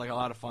sounds like a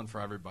lot of fun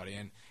for everybody.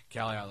 And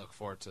Callie, I look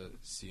forward to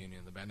seeing you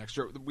in the band next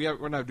year. We're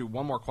gonna do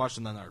one more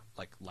question, then our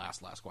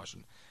last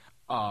question.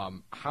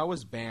 How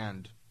has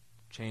band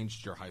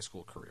changed your high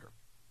school career?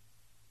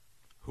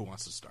 Who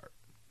wants to start?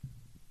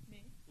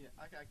 Me? Yeah,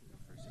 I can go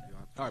first if you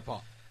want. All right,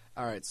 Paul.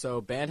 All right,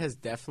 so band has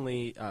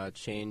definitely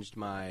changed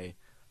my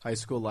high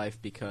school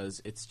life because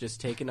it's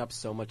just taken up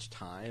so much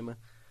time,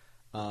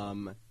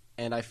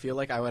 and I feel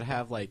like I would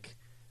have like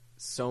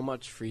so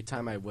much free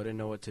time I wouldn't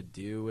know what to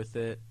do with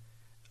it,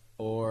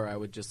 or I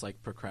would just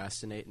like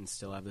procrastinate and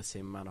still have the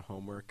same amount of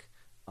homework,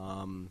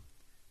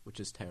 which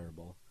is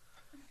terrible.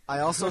 I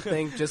also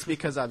think just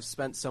because I've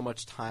spent so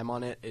much time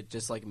on it, it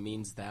just like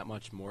means that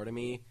much more to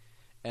me,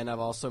 and I've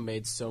also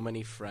made so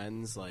many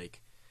friends.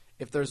 Like,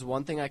 if there's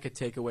one thing I could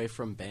take away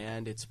from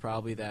band, it's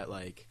probably that,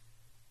 like,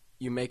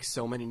 you make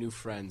so many new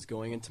friends.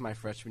 Going into my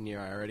freshman year,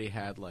 I already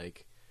had,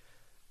 like,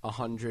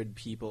 100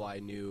 people I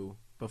knew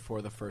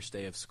before the first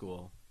day of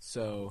school.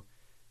 So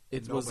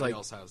it was like... Nobody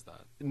else has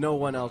that. No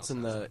one else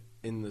in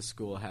the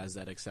school has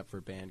that except for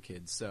band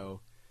kids.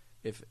 So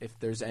if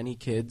there's any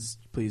kids,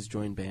 please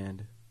join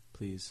band,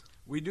 please.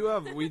 We do.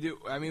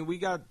 I mean, we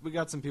got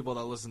some people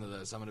that listen to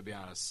this, I'm going to be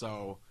honest.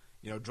 So,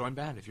 join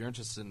band if you're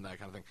interested in that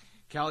kind of thing.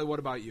 Callie, what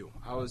about you?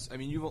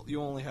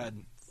 You only had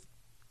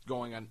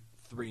going on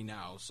 3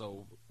 now,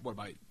 so what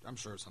about you? I'm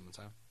sure something's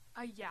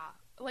happened. Yeah.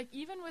 Like,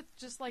 even with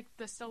just, like,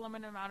 the still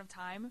limited amount of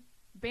time,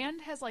 band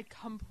has, like,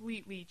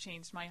 completely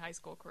changed my high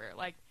school career.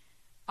 Like,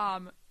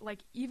 Like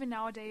even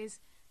nowadays,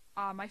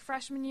 my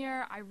freshman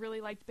year, I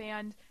really liked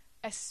band,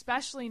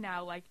 especially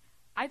now. Like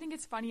I think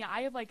it's funny.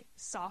 I have like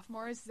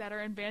sophomores that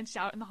are in band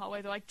shout in the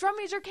hallway. They're like, "Drum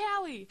major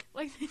Callie!"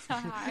 Like they say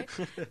hi.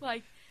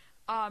 Like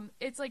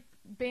it's like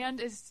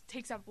band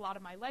takes up a lot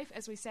of my life,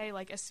 as we say.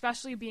 Like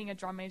especially being a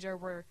drum major,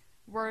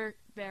 we're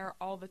there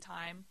all the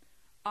time,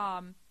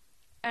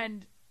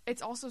 and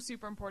it's also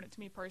super important to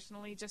me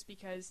personally, just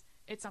because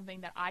it's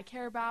something that I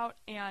care about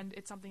and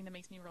it's something that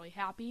makes me really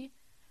happy.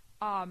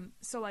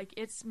 So like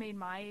it's made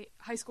my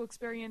high school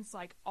experience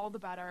like all the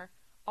better,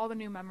 all the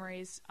new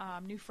memories,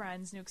 new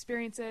friends, new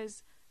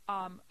experiences,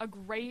 a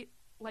great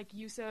like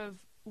use of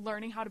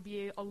learning how to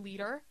be a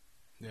leader.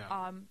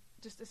 Yeah.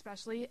 Just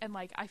especially, and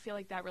like I feel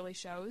like that really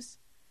shows.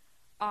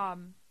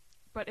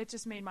 But it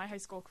just made my high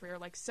school career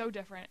like so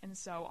different and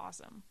so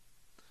awesome.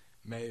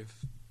 Maeve,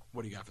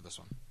 what do you got for this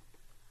one?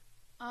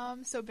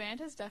 So band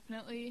has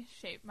definitely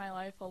shaped my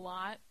life a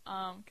lot,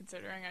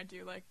 considering I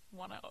do like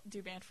want to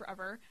do band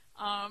forever.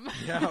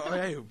 Yeah,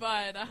 hey.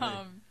 But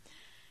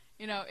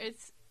you know,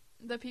 it's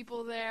the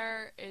people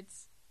there.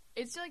 It's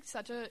like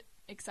such a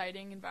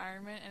exciting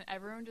environment, and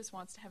everyone just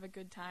wants to have a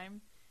good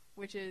time,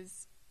 which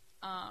is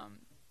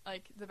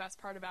like the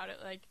best part about it.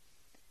 Like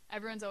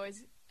everyone's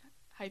always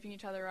hyping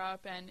each other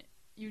up, and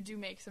you do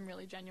make some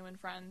really genuine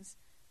friends,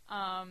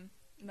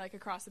 like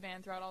across the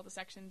band throughout all the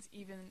sections,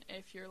 even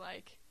if you're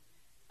like.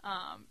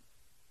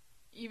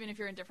 Even if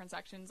you're in different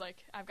sections,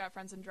 like I've got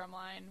friends in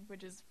drumline,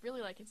 which is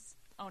really like its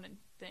own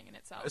thing in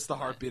itself. It's the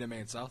heartbeat of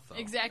Maine South, though.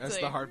 Exactly. It's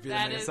the heartbeat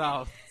That of Maine is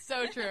South.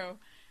 So true.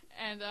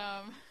 And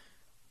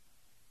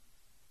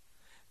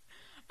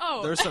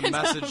oh, There's some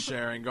message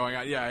sharing going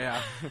on. Yeah.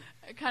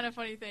 a kind of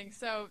funny thing.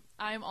 So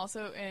I'm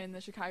also in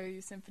the Chicago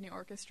Youth Symphony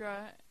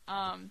Orchestra.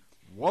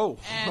 Whoa.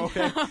 And,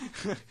 Okay.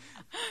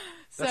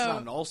 So That's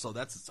not an also.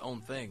 That's its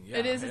own thing. Yeah,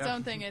 it is its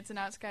own thing. It's an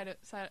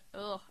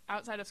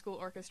outside of school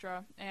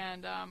orchestra,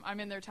 and I'm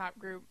in their top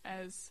group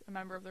as a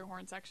member of their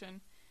horn section.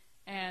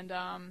 And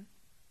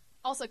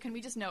also, can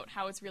we just note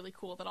how it's really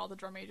cool that all the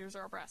drum majors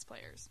are brass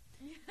players?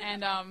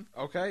 And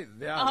Okay.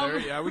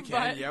 Yeah. We can.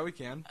 but- Yeah, we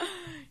can.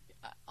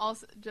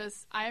 also,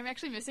 just I am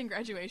actually missing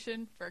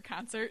graduation for a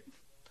concert.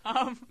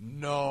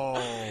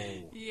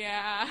 No.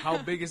 Yeah. How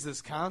big is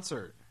this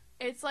concert?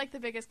 It's like the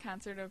biggest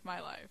concert of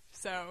my life.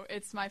 So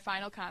it's my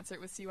final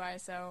concert with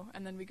CYSO,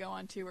 and then we go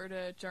on tour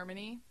to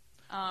Germany.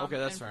 Okay,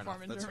 that's and fair enough.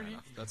 perform in That's fair Germany.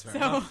 enough. That's fair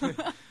So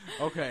enough.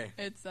 Okay.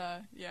 it's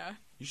yeah.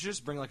 You should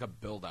just bring like a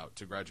build out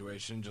to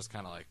graduation. Just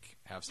kind of like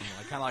have someone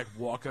like kind of like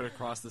walk it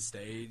across the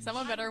stage.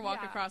 Someone better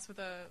walk Yeah. across with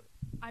a.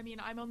 I mean,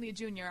 I'm only a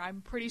junior.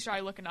 I'm pretty sure I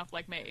look enough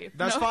like Maeve.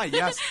 That's No? fine.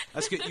 Yes,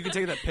 that's good. You can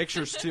take the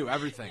pictures too.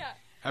 Everything. Yeah.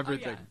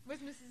 Everything. Oh, yeah.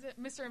 With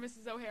Mr. and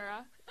Mrs.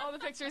 O'Hara. All the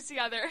pictures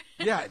together.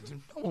 Yeah,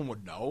 no one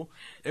would know.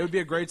 It would be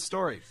a great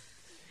story.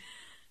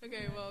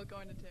 Okay, well,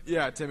 going to Tim.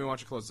 Yeah, Timmy, why don't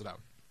you close it out?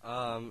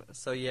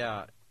 So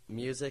yeah,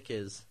 music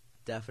is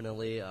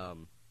definitely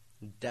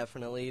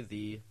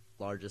the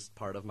largest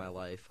part of my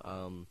life.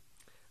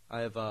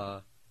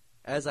 I've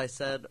as I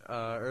said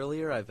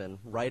earlier, I've been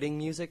writing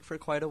music for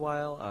quite a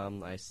while.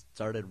 I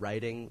started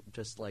writing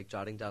just like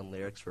jotting down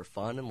lyrics for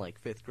fun in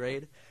like 5th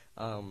grade.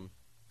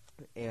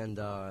 And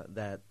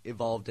that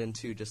evolved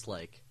into just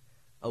like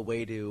a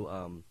way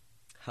to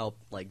help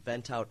like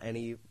vent out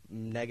any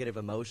negative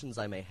emotions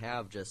I may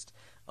have. Just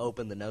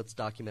open the notes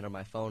document on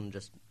my phone and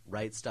just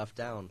write stuff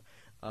down.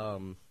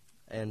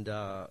 And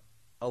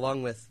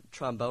along with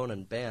trombone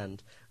and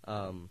band,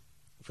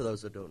 for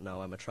those that don't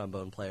know, I'm a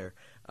trombone player.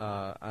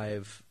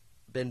 I've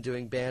been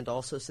doing band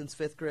also since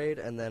 5th grade,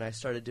 and then I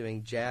started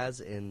doing jazz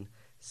in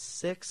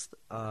 6th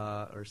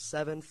or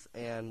 7th,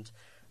 and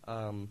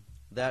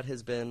that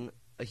has been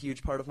a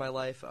huge part of my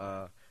life.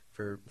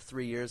 For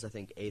 3 years, I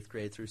think 8th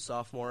grade through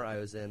sophomore, I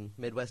was in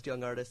Midwest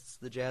Young Artists,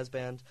 the jazz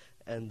band,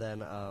 and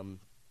then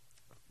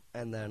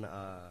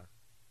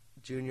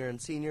junior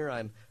and senior,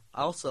 I'm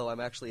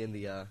actually in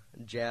the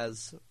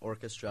jazz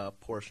orchestra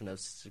portion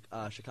of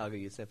Chicago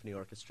Youth Symphony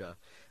Orchestra,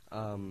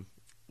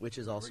 which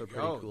is also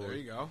pretty cool. There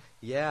you go.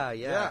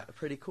 Yeah,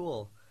 pretty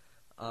cool.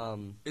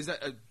 Is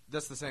that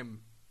that's the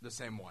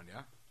same one?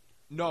 Yeah.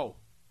 No,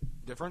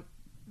 different.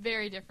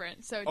 Very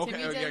different. So Okay,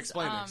 Timmy does,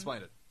 explain it.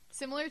 Explain it.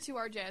 Similar to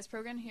our jazz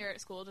program here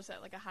at school, just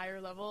at like a higher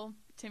level.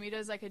 Timmy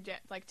does like a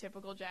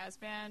typical jazz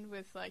band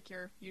with like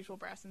your usual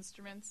brass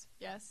instruments.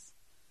 Yes.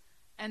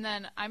 And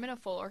then I'm in a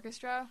full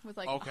orchestra with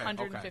like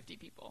 150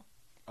 people.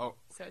 Oh.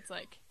 So it's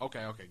like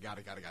Okay, got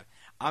it.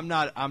 I'm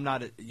not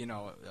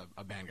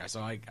a band guy,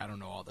 so I don't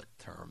know all the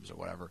terms or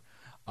whatever.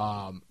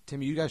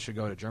 Timmy, you guys should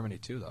go to Germany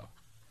too, though.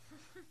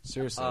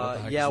 Seriously, what the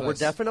heck yeah, is we're this?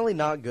 definitely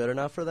not good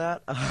enough for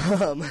that.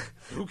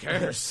 Who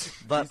cares?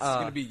 But, it's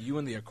going to be you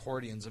and the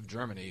accordions of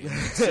Germany.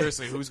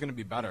 Seriously, who's going to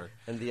be better?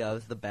 and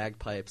the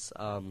bagpipes.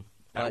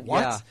 What?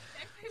 Yeah.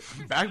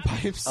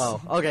 Bagpipes?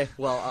 Oh, okay.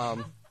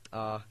 Well,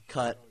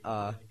 cut.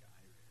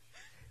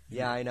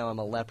 Yeah, I know I'm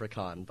a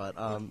leprechaun, but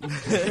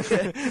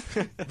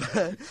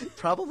but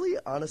probably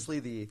honestly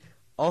the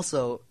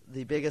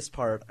biggest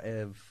part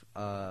of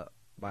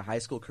my high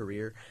school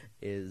career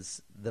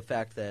is the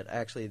fact that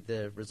actually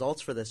the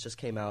results for this just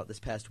came out this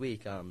past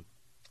week. I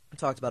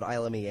talked about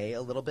ILMEA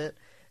a little bit,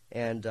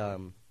 and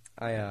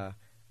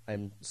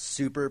I'm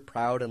super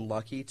proud and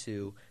lucky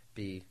to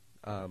be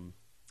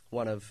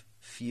one of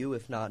few,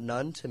 if not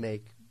none, to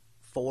make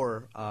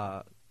 4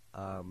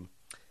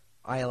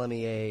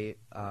 ILMEA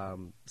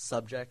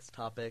subjects,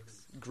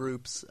 topics,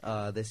 groups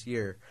this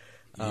year.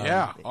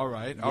 All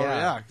right. Oh,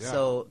 yeah.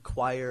 So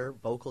choir,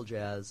 vocal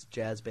jazz,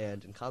 jazz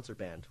band, and concert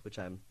band, which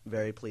I'm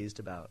very pleased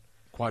about.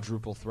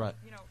 Quadruple threat.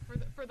 You know,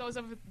 for those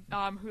of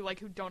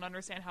who don't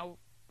understand how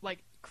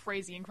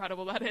crazy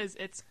incredible that is,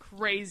 it's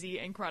crazy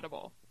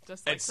incredible.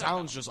 Just It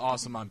sounds just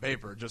awesome on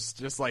paper.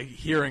 Just like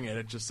hearing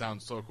it just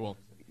sounds so cool.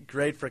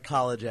 Great for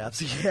college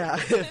apps, yeah.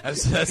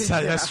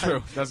 That's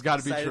true. That's got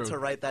to be Decided true. to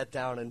write that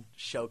down and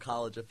show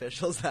college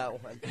officials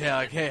that one. Yeah,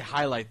 like, hey,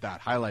 highlight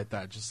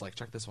that. Just like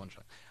check this one.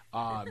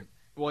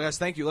 Well, guys,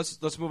 thank you.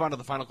 Let's move on to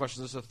the final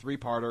question. This is a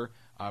 3-parter.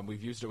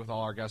 We've used it with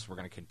all our guests. We're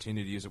going to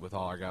continue to use it with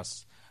all our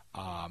guests.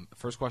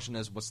 First question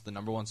is, what's the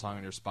number 1 song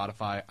on your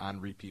Spotify on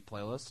repeat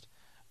playlist?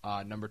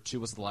 Number 2,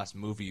 what's the last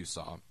movie you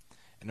saw?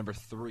 And number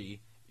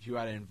 3, if you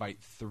had to invite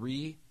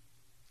 3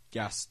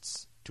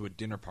 guests to a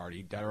dinner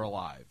party, dead or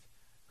alive,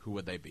 who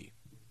would they be?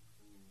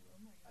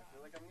 I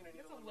feel like I'm gonna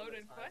need a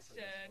loaded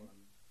question.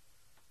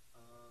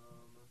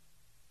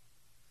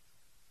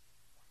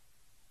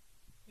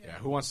 Yeah,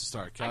 who wants to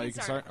start? Kelly, you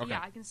can start? Okay. Yeah,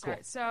 I can start.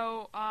 Cool.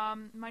 So,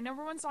 my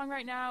number 1 song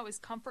right now is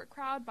 "Comfort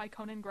Crowd" by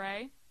Conan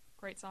Gray.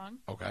 Great song.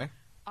 Okay.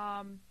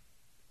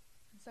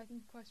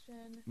 Second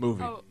question.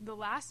 Movie. Oh, the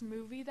last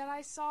movie that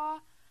I saw,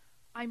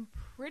 I'm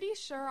pretty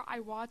sure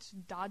I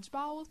watched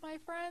Dodgeball with my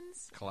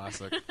friends.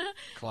 Classic.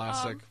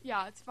 Classic.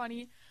 Yeah, it's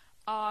funny.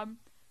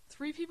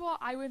 3 people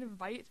I would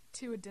invite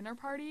to a dinner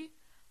party.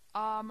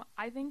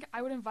 I think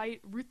I would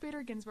invite Ruth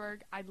Bader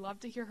Ginsburg. I'd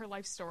love to hear her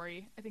life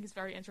story. I think it's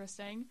very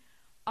interesting.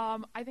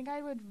 I think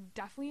I would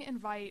definitely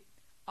invite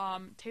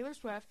Taylor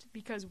Swift,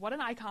 because what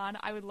an icon.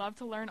 I would love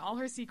to learn all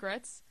her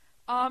secrets.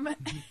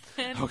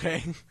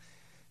 Okay.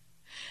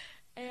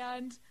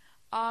 And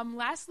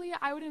lastly,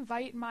 I would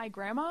invite my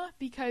grandma,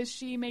 because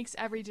she makes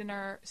every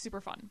dinner super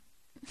fun.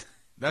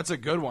 That's a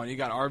good one. You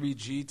got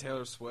RBG,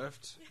 Taylor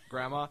Swift,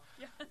 Grandma.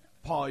 Yeah.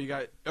 Paul, you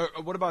got...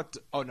 what about...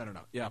 Oh, no.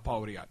 Yeah, Paul,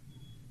 what do you got?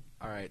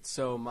 All right,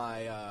 so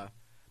my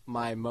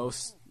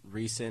most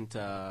recent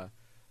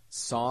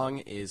song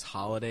is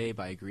 "Holiday"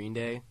 by Green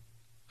Day.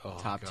 Oh,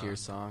 Top God. tier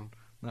song.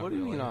 Not What do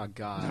you really. mean, oh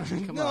God?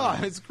 Come No,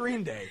 on. it's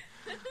Green Day.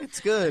 It's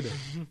good.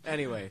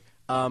 Anyway,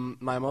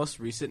 my most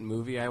recent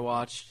movie I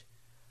watched,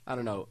 I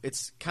don't know,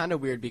 it's kind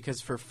of weird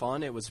because for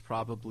fun it was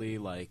probably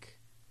like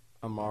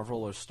a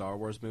Marvel or Star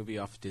Wars movie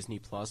off Disney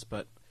Plus,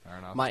 but Fair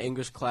enough. my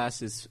English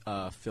class is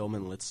film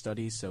and lit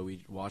studies, so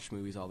we watch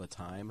movies all the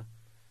time.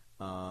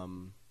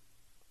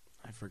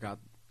 I forgot.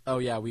 Oh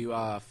yeah, we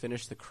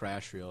finished The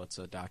Crash Reel. It's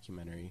a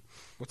documentary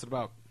What's it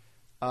about?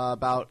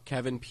 about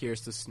Kevin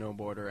Pierce, the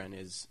snowboarder, and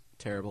his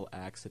terrible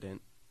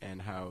accident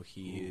and how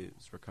he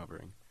is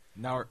recovering.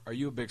 Now, are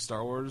you a big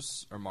Star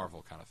Wars or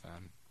Marvel kind of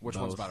fan? Which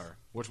one's Both. better?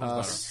 Which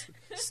one's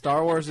better?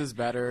 Star Wars is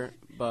better,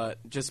 but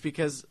just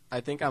because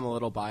I think I'm a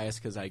little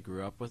biased because I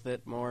grew up with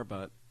it more,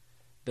 but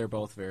they're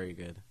both very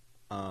good.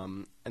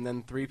 And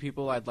then 3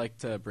 people I'd like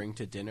to bring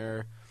to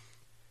dinner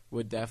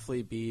would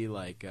definitely be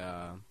like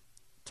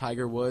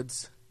Tiger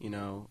Woods,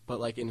 but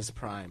like in his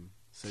prime.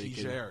 So you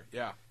can, T-Share,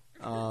 yeah.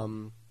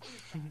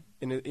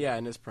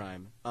 in his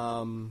prime.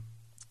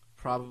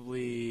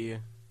 Probably,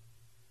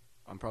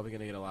 I'm probably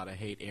gonna get a lot of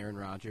hate. Aaron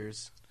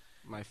Rodgers,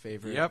 my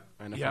favorite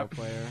NFL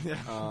player.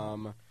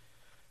 Yeah.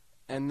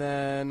 And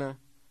then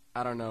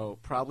I don't know,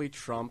 probably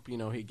Trump.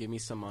 He'd give me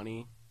some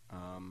money,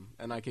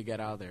 and I could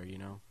get out of there.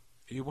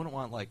 You wouldn't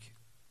want, like,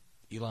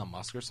 Elon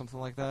Musk or something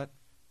like that?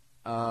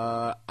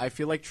 I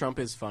feel like Trump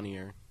is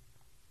funnier.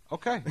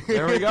 Okay,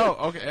 there we go.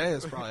 Okay, hey,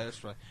 that's probably.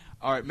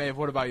 All right, Maeve,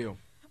 what about you?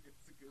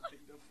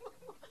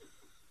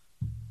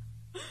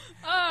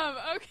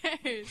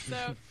 Okay,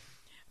 so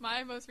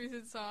my most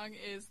recent song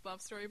is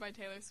 "Love Story" by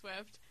Taylor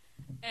Swift,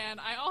 and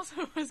I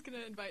also was gonna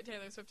invite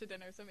Taylor Swift to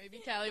dinner. So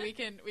maybe Callie, we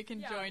can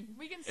join.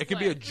 We can. It could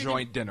be a split.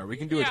 joint dinner. We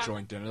can do Yeah. a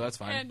joint dinner. That's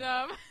fine. And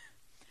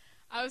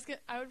I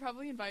would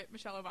probably invite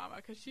Michelle Obama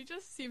because she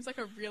just seems like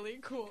a really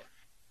cool.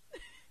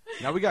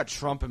 Now we got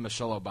Trump and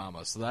Michelle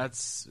Obama, so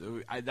that's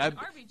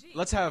RBG.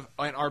 Let's have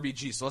an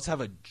RBG. So let's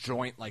have a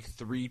joint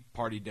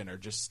 3-party dinner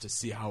just to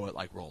see how it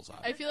rolls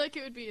out. I feel like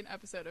it would be an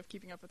episode of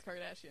Keeping Up with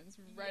Kardashians,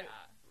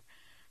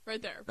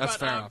 right there. That's But,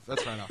 fair enough.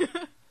 That's fair enough.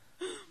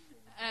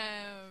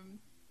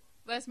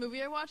 Last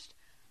movie I watched,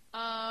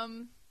 I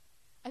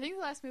think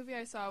the last movie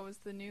I saw was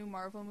the new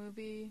Marvel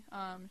movie,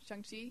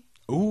 Shang-Chi.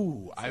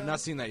 Ooh, I have So- not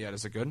seen that yet.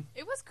 Is it good?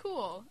 It was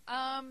cool.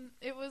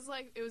 It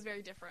was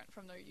very different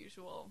from their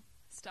usual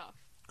stuff.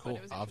 but Cool.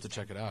 it was I'll have to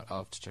interesting.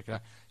 check it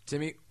out.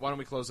 Timmy, why don't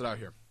we close it out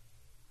here?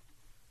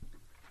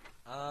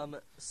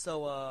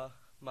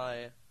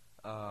 My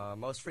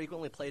most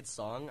frequently played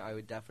song, I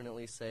would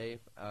definitely say,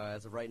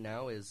 as of right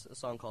now, is a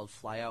song called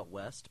 "Fly Out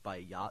West" by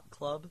Yacht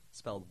Club,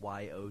 spelled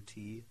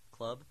YOT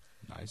club.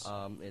 Nice.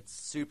 It's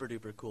super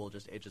duper cool.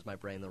 Just ages my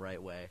brain the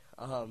right way.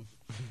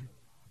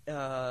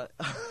 The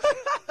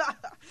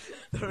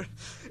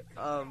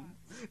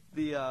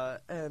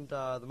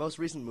most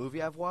recent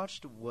movie I've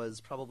watched was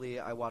probably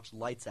I watched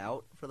Lights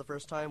Out for the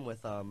first time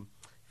with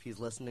if he's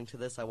listening to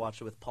this, I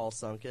watched it with Paul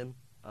Sunken.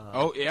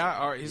 Oh yeah,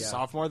 all right, he's a yeah.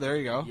 sophomore. There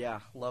you go. Yeah,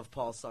 love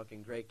Paul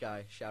Sunken, great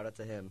guy. Shout out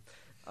to him.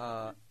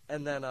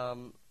 And then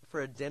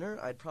for a dinner,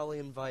 I'd probably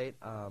invite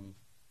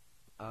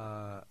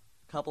a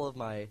couple of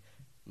my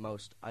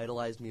most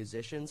idolized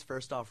musicians.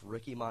 First off,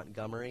 Ricky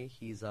Montgomery.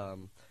 He's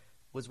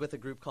was with a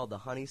group called the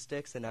Honey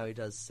Sticks, and now he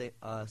does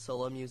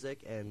solo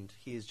music, and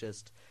he's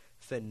just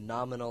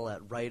phenomenal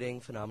at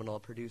writing, phenomenal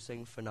at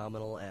producing,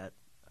 phenomenal at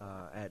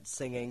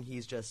singing.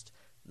 He's just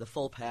the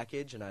full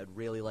package, and I'd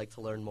really like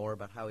to learn more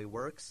about how he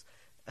works.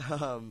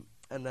 And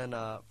then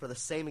for the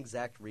same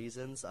exact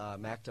reasons,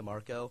 Mac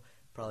DeMarco,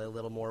 probably a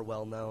little more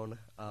well-known.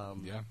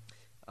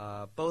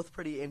 Both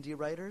pretty indie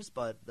writers,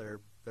 but they're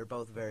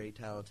both very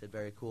talented,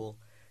 very cool.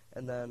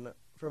 And then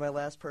for my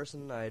last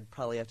person, I'd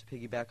probably have to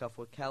piggyback off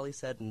what Callie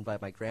said and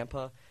invite my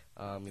grandpa.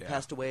 He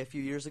passed away a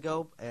few years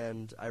ago,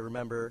 and I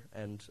remember,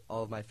 and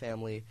all of my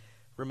family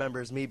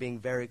remembers me being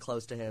very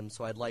close to him,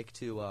 so I'd like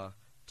to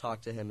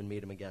talk to him and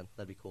meet him again.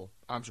 That'd be cool.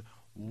 I'm sure.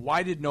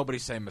 Why did nobody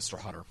say Mr.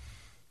 Hutter?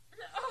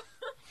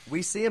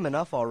 We see him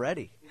enough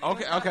already.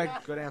 Okay.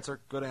 Good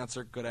answer.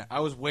 I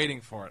was waiting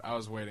for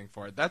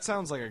it. That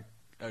sounds like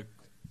a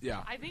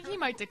yeah. I think he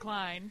might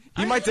decline.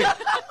 He might take.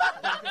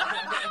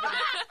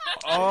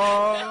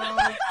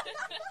 Oh.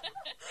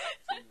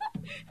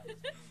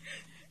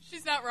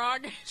 She's not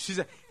wrong. He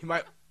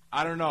might.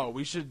 I don't know.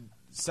 We should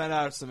send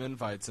out some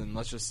invites and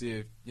let's just see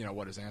if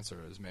what his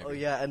answer is. Maybe. Oh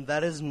yeah, and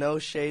that is no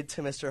shade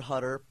to Mr.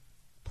 Hutter.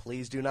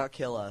 Please do not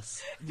kill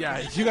us. Yeah,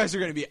 you guys are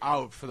going to be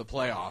out for the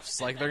playoffs.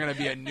 Like they're going to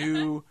be a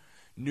new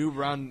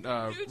run.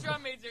 New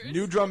drum majors.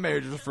 New drum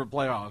majors for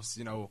playoffs.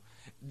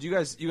 Do you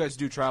guys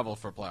do travel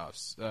for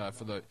playoffs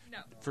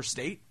for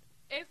state?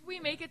 If we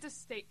make it to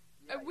state,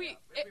 if we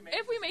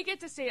make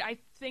it to state, I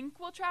think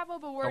we'll travel,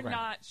 but we're Okay.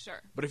 not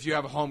sure. But if you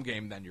have a home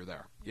game, then you're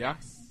there. Yeah.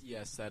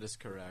 Yes, that is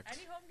correct.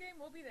 Any home game,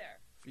 we'll be there.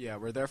 Yeah,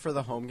 we're there for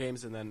the home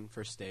games and then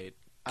for state.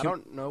 I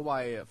don't know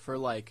why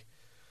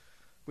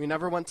we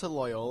never went to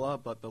Loyola,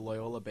 but the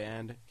Loyola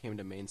band came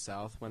to Maine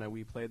South when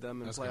we played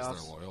them in That's because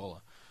playoffs. they're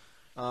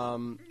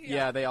Loyola.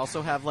 Yeah, they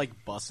also have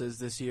buses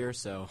this year,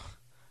 so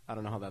I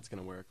don't know how that's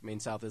gonna work. Maine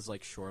South is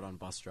short on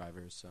bus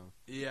drivers, so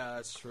Yeah,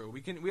 that's true.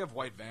 We have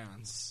white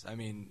vans. I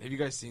mean, have you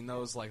guys seen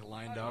those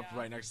lined up yeah.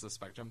 right next to the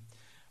Spectrum?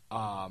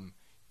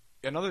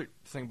 Another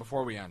thing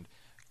before we end,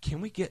 can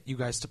we get you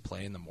guys to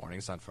play in the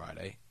mornings on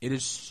Friday? It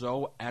is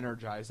so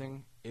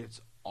energizing.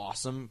 It's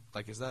awesome.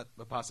 Is that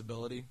a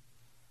possibility?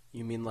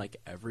 you mean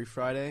every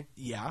Friday?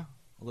 Yeah,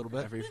 a little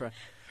bit. Every Friday.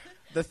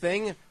 The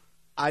thing,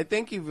 I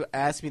think you've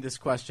asked me this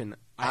question.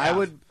 I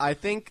have. I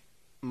think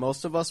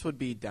most of us would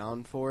be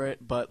down for it,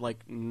 but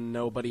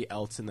nobody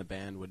else in the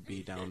band would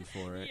be down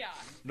for it. Yeah.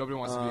 Nobody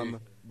wants to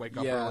wake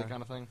up yeah. early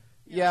kind of thing.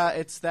 Yeah,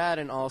 it's that,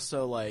 and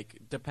also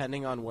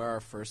depending on where our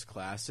first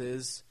class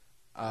is,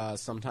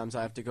 sometimes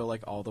I have to go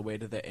all the way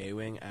to the A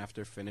wing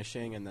after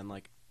finishing, and then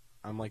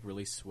I'm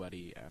really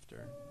sweaty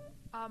after.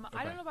 I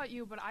don't know about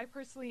you, but I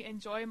personally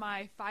enjoy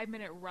my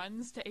 5-minute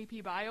runs to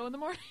AP Bio in the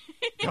morning.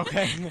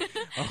 Okay.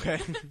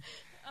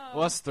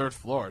 Well, that's third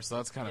floor, so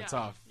that's kind of Yeah,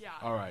 tough. yeah.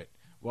 All right.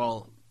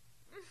 Well,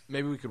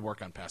 maybe we could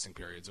work on passing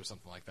periods or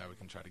something like that. We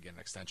can try to get an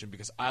extension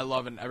because I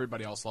love it and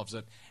everybody else loves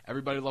it.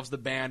 Everybody loves the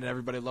band and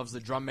everybody loves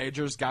the drum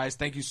majors. Guys,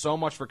 thank you so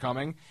much for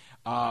coming.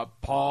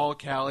 Paul,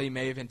 Callie,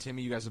 Maeve, and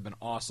Timmy, you guys have been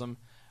awesome.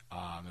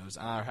 It was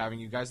an honor having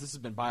you guys. This has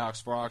been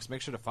Biox for Hawks.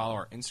 Make sure to follow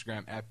our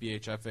Instagram at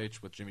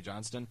BHFH with Jimmy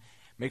Johnston.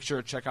 Make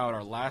sure to check out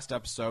our last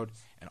episode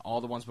and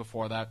all the ones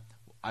before that.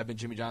 I've been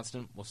Jimmy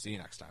Johnston. We'll see you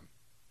next time.